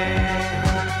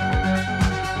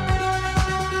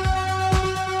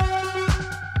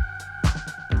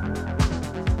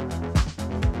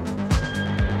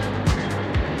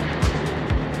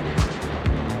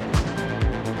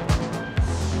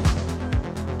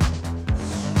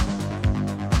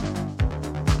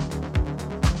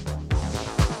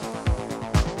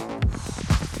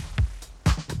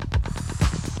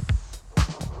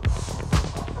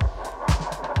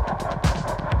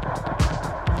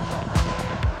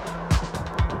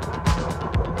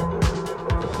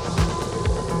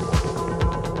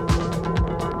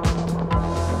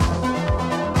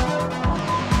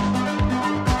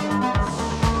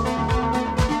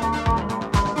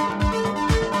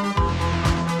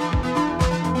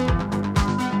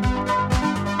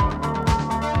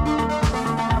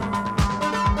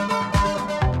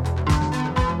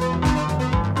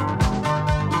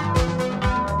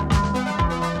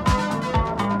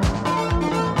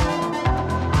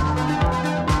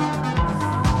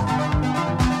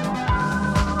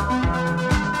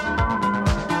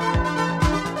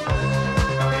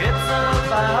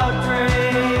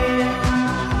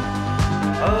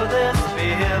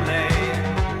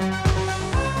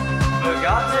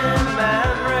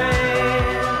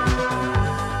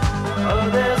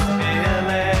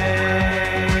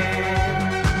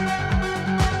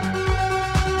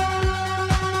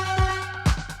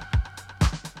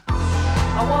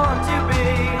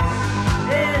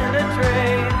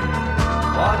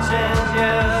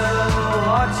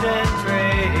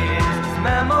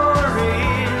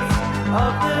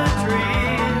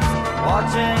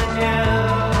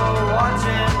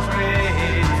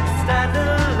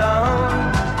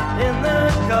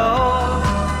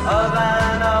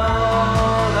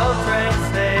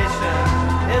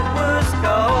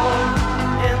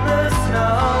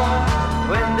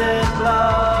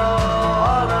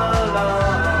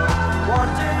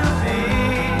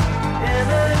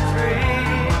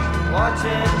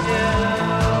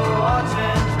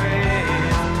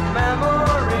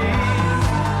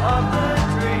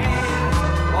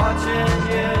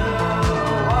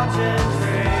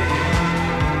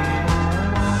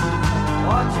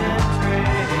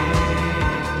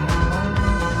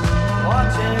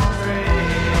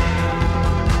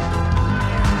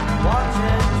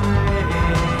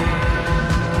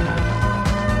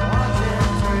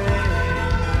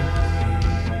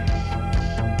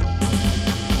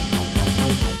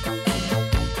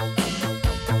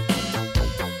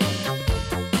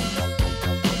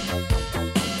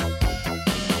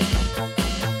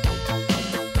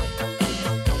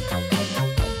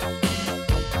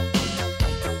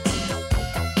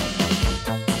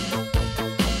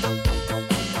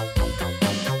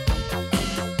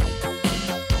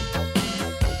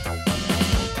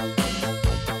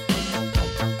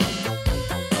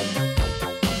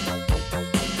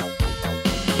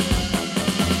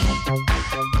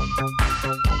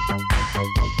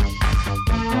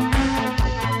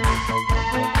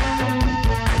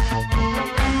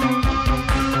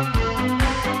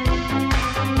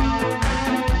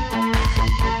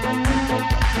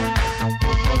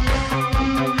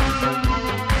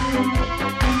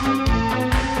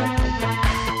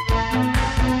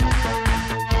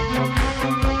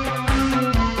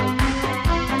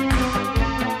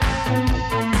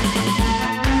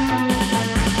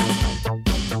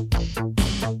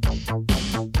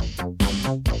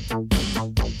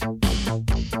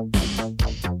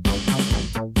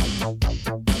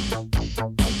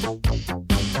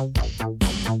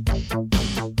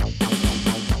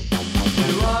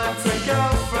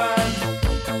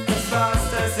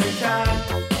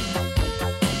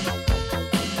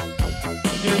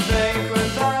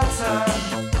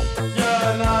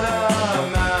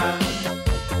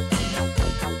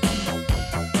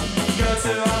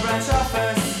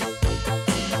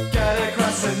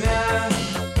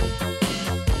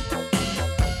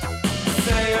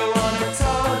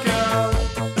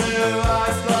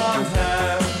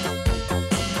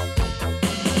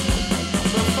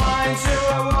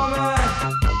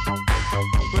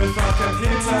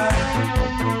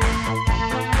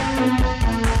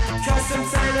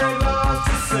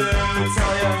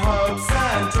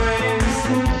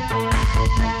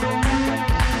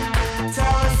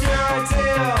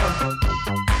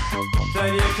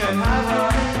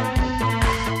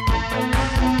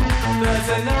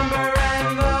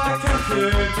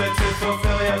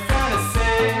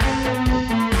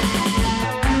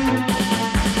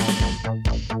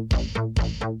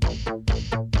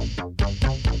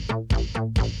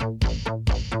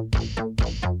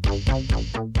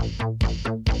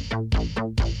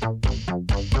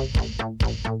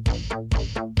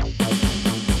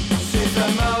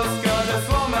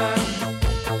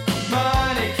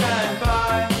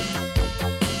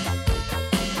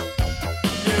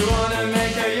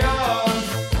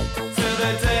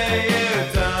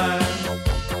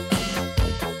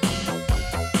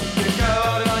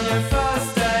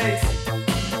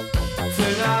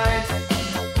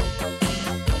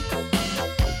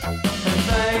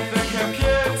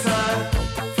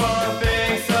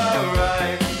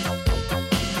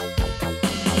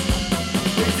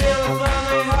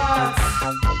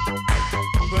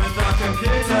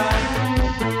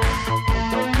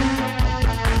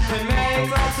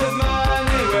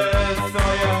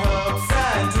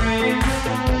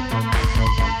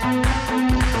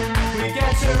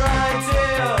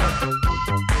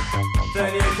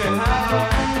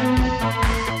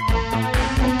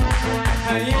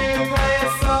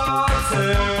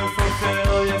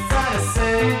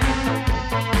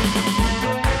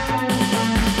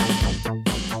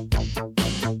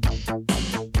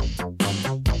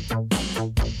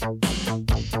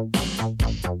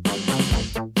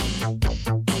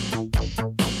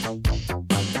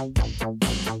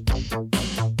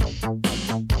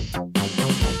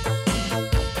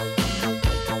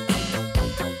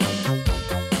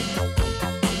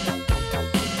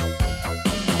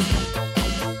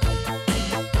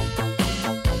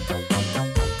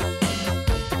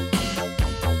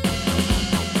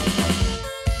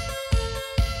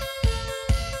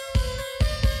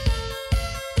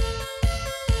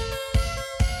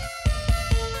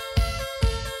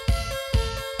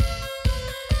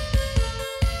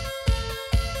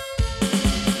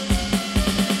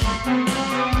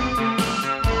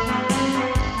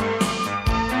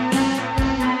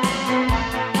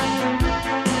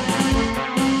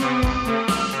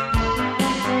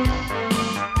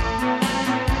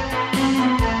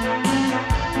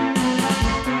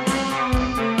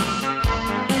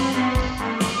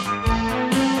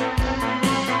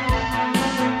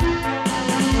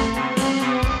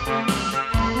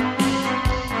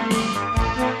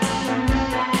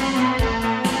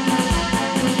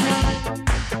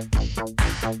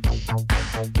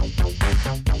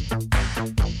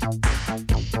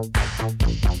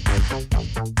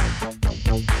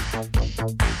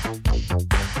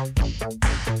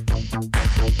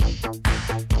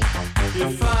 You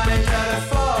find out it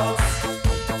false.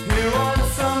 You want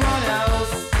someone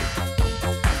else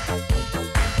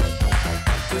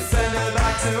to send it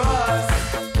back to us,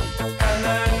 and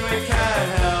then we can't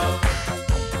help.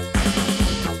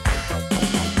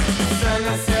 Send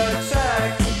us your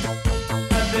check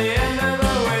at the end of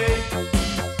the week.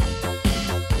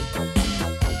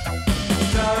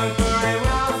 Don't worry,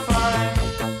 we'll find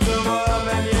the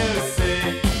woman you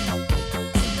seek.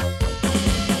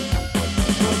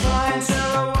 We'll find you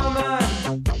a woman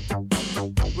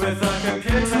with a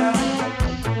computer,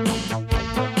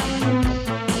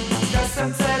 custom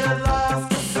tailored love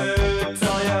to suit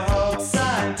all your hopes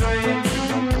and dreams.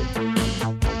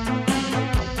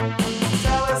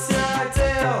 Tell us your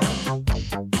ideal,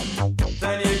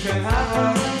 then you can have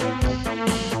her.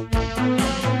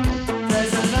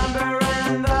 There's a number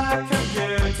in the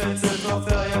computer to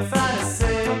fulfill your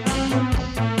fantasy.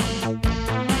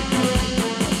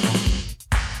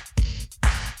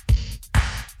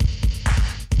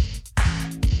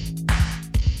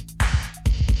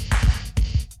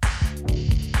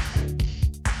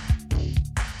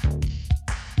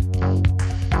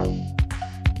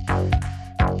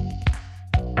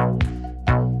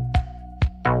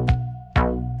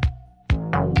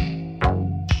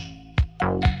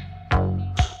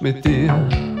 Mit dir,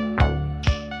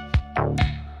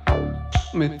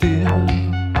 mit dir,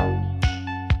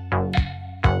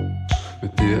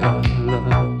 mit dir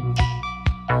allein.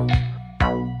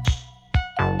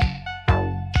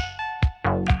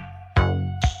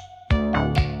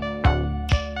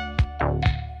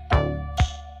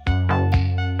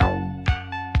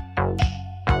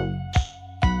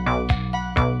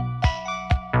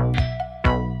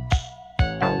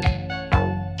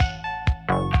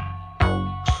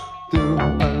 Du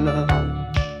allein,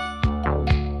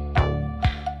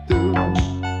 du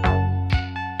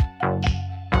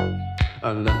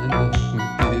alleine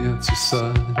mit dir zu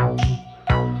sein,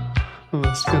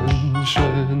 was kann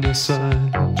Schönes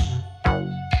sein?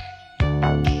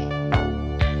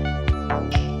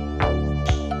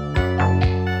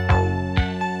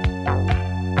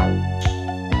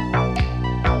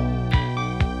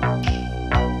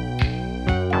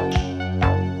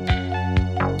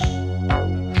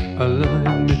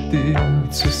 Allein mit dir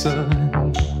zu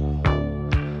sein,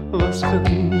 was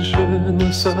kann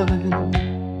Schönes sein?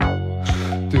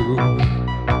 Du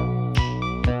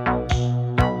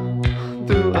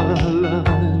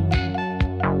allein,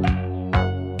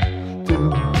 du.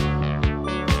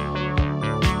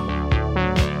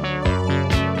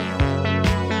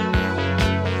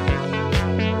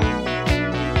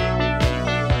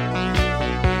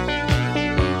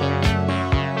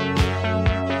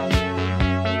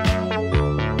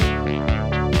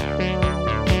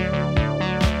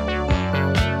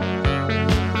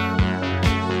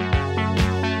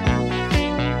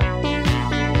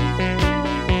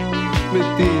 Mit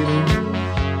dir,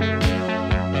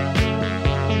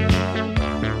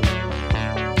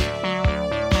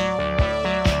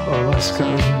 oh, was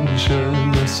kann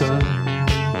Schönes sein?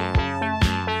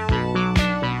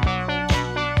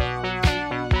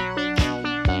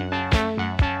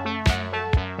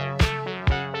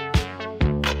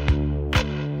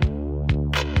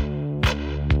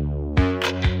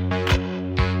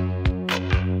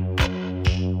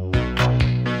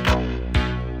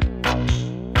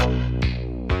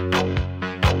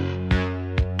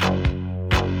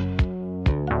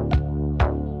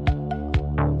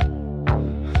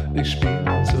 Ich spiel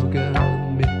so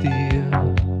gern mit dir.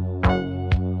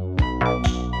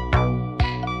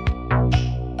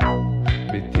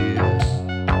 Mit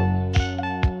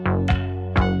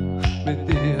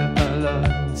dir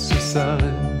allein zu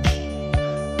sein.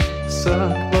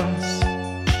 Sag was.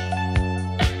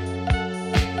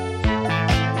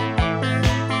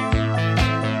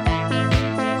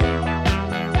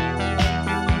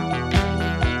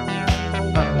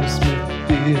 Alles mit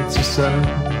dir zu sein.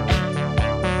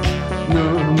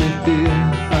 Nur mit dir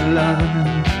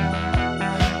allein,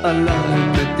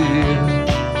 allein mit dir.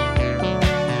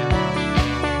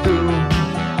 Du,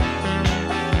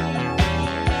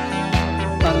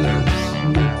 alles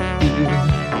mit dir,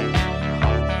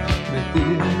 mit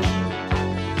dir.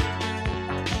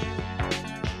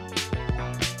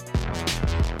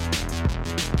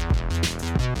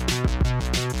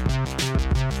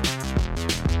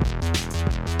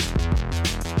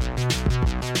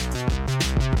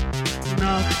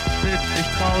 Nachts sitz ich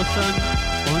draußen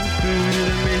und fühle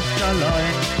mich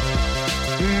allein.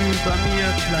 Über mir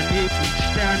Planeten,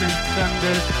 Sternen,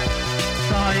 fremdes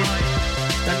Sein.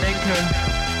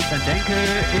 Dann denke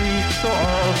ich so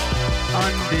oft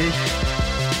an dich.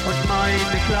 und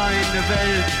meine kleine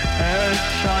Welt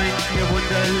erscheint mir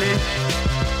wunderlich.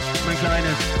 Mein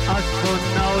kleines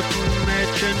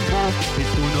Astronautenmädchen, wo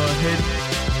bist du nur hin?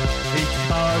 Ich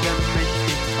frage mich,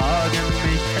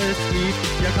 es gibt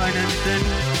ja keinen Sinn.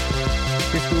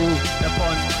 Bist du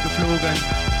davon geflogen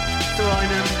zu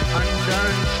einem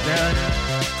anderen Stern?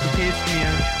 Du fehlst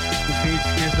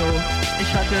mir so,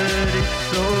 ich hatte dich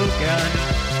so gern.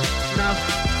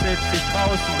 Nachts sitz ich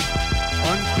draußen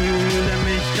und fühle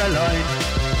mich allein.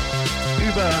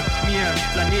 Über mir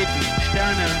Planeten,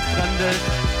 Sterne, fremdes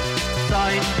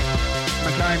Sein.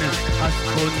 Mein kleines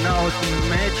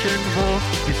Astronautenmädchen, wo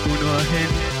bist du nur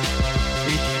hin?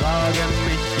 Ich frage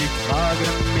mich,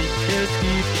 es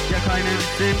gibt ja keinen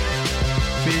Sinn.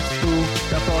 Bist du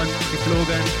davon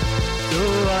geflogen zu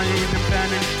einem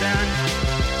fernen Stern?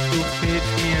 Du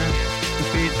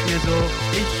fehlst mir so,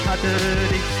 ich hatte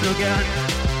dich so gern.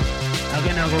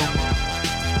 Erinnerung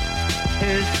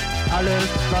ist alles,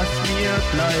 was mir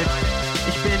bleibt.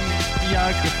 Ich bin ja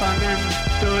gefangen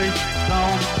durch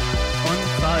Raum und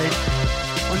Zeit.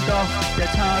 Und doch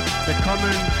der Tag wird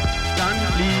kommen, dann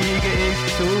fliege ich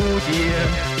zu dir.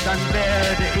 Dann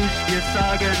werde ich dir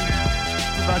sagen,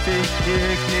 was ich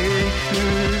wirklich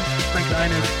fühl. Mein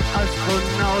kleines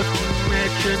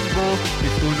Astronautenmädchen, wo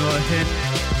bist du nur hin?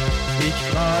 Ich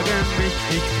frage mich,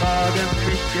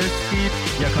 es gibt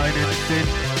ja keinen Sinn.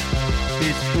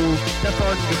 Bist du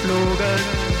davon geflogen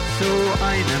zu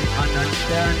einem anderen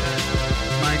Stern?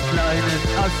 Mein kleines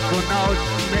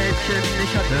Astronautenmädchen,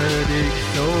 ich hatte dich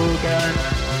so gern.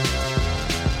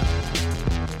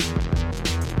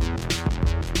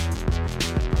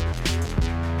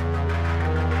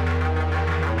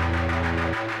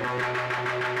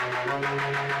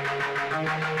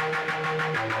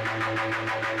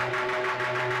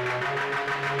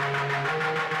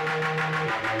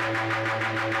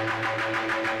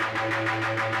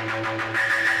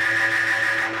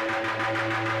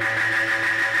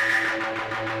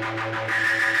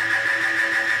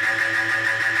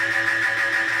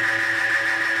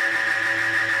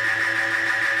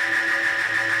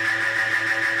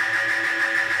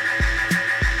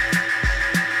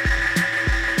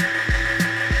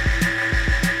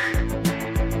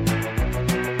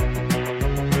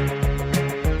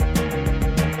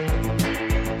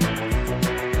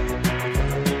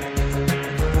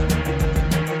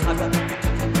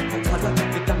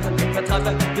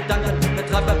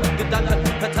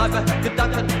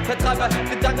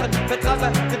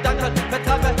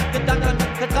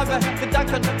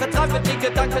 Vertreibe die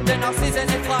Gedanken, denn auch sie sind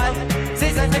nicht frei,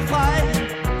 sie sind nicht frei.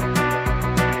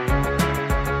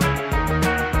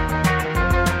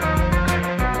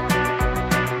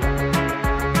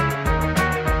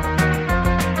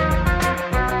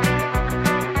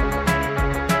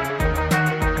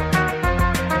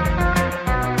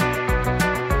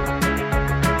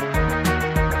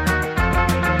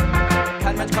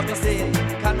 Kein Mensch kann mich sehen,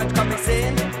 kein Mensch kann mich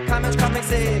sehen, kein Mensch kann mich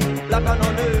sehen. Bleib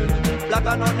anonym, bleib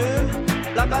anonym,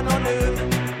 bleib anonym.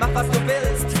 Mach was du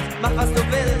willst, mach was du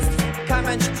willst. Kein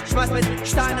Mensch schmeißt mit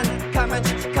Steinen, kein Mensch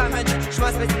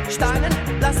schmeißt mit Steinen.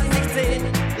 Lass dich nicht sehen,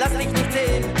 lass dich nicht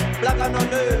sehen. Bleib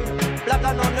anonym, bleib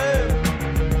anonym.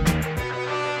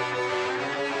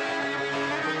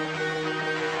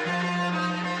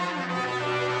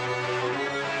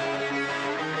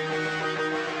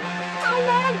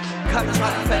 Kein Mensch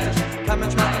macht dich fertig, kein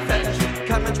Mensch macht dich fertig,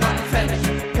 kein Mensch macht dich fertig,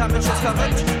 kein Mensch ist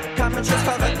verrückt, kein Mensch ist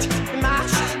verrückt.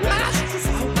 Marsch, marsch,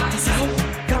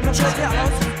 kein Mensch hält dir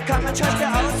aus, kein Mensch hält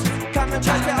dir aus, kein Mensch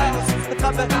hält dir aus.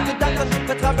 Betreibe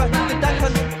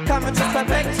Gedanken, kein Mensch ist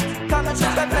perfekt, kein Mensch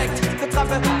ist perfekt.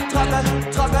 Betreibe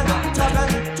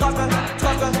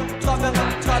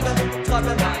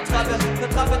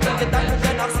die Gedanken,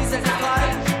 denn auch sie sind nicht frei,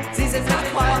 sie sind nicht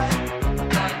frei.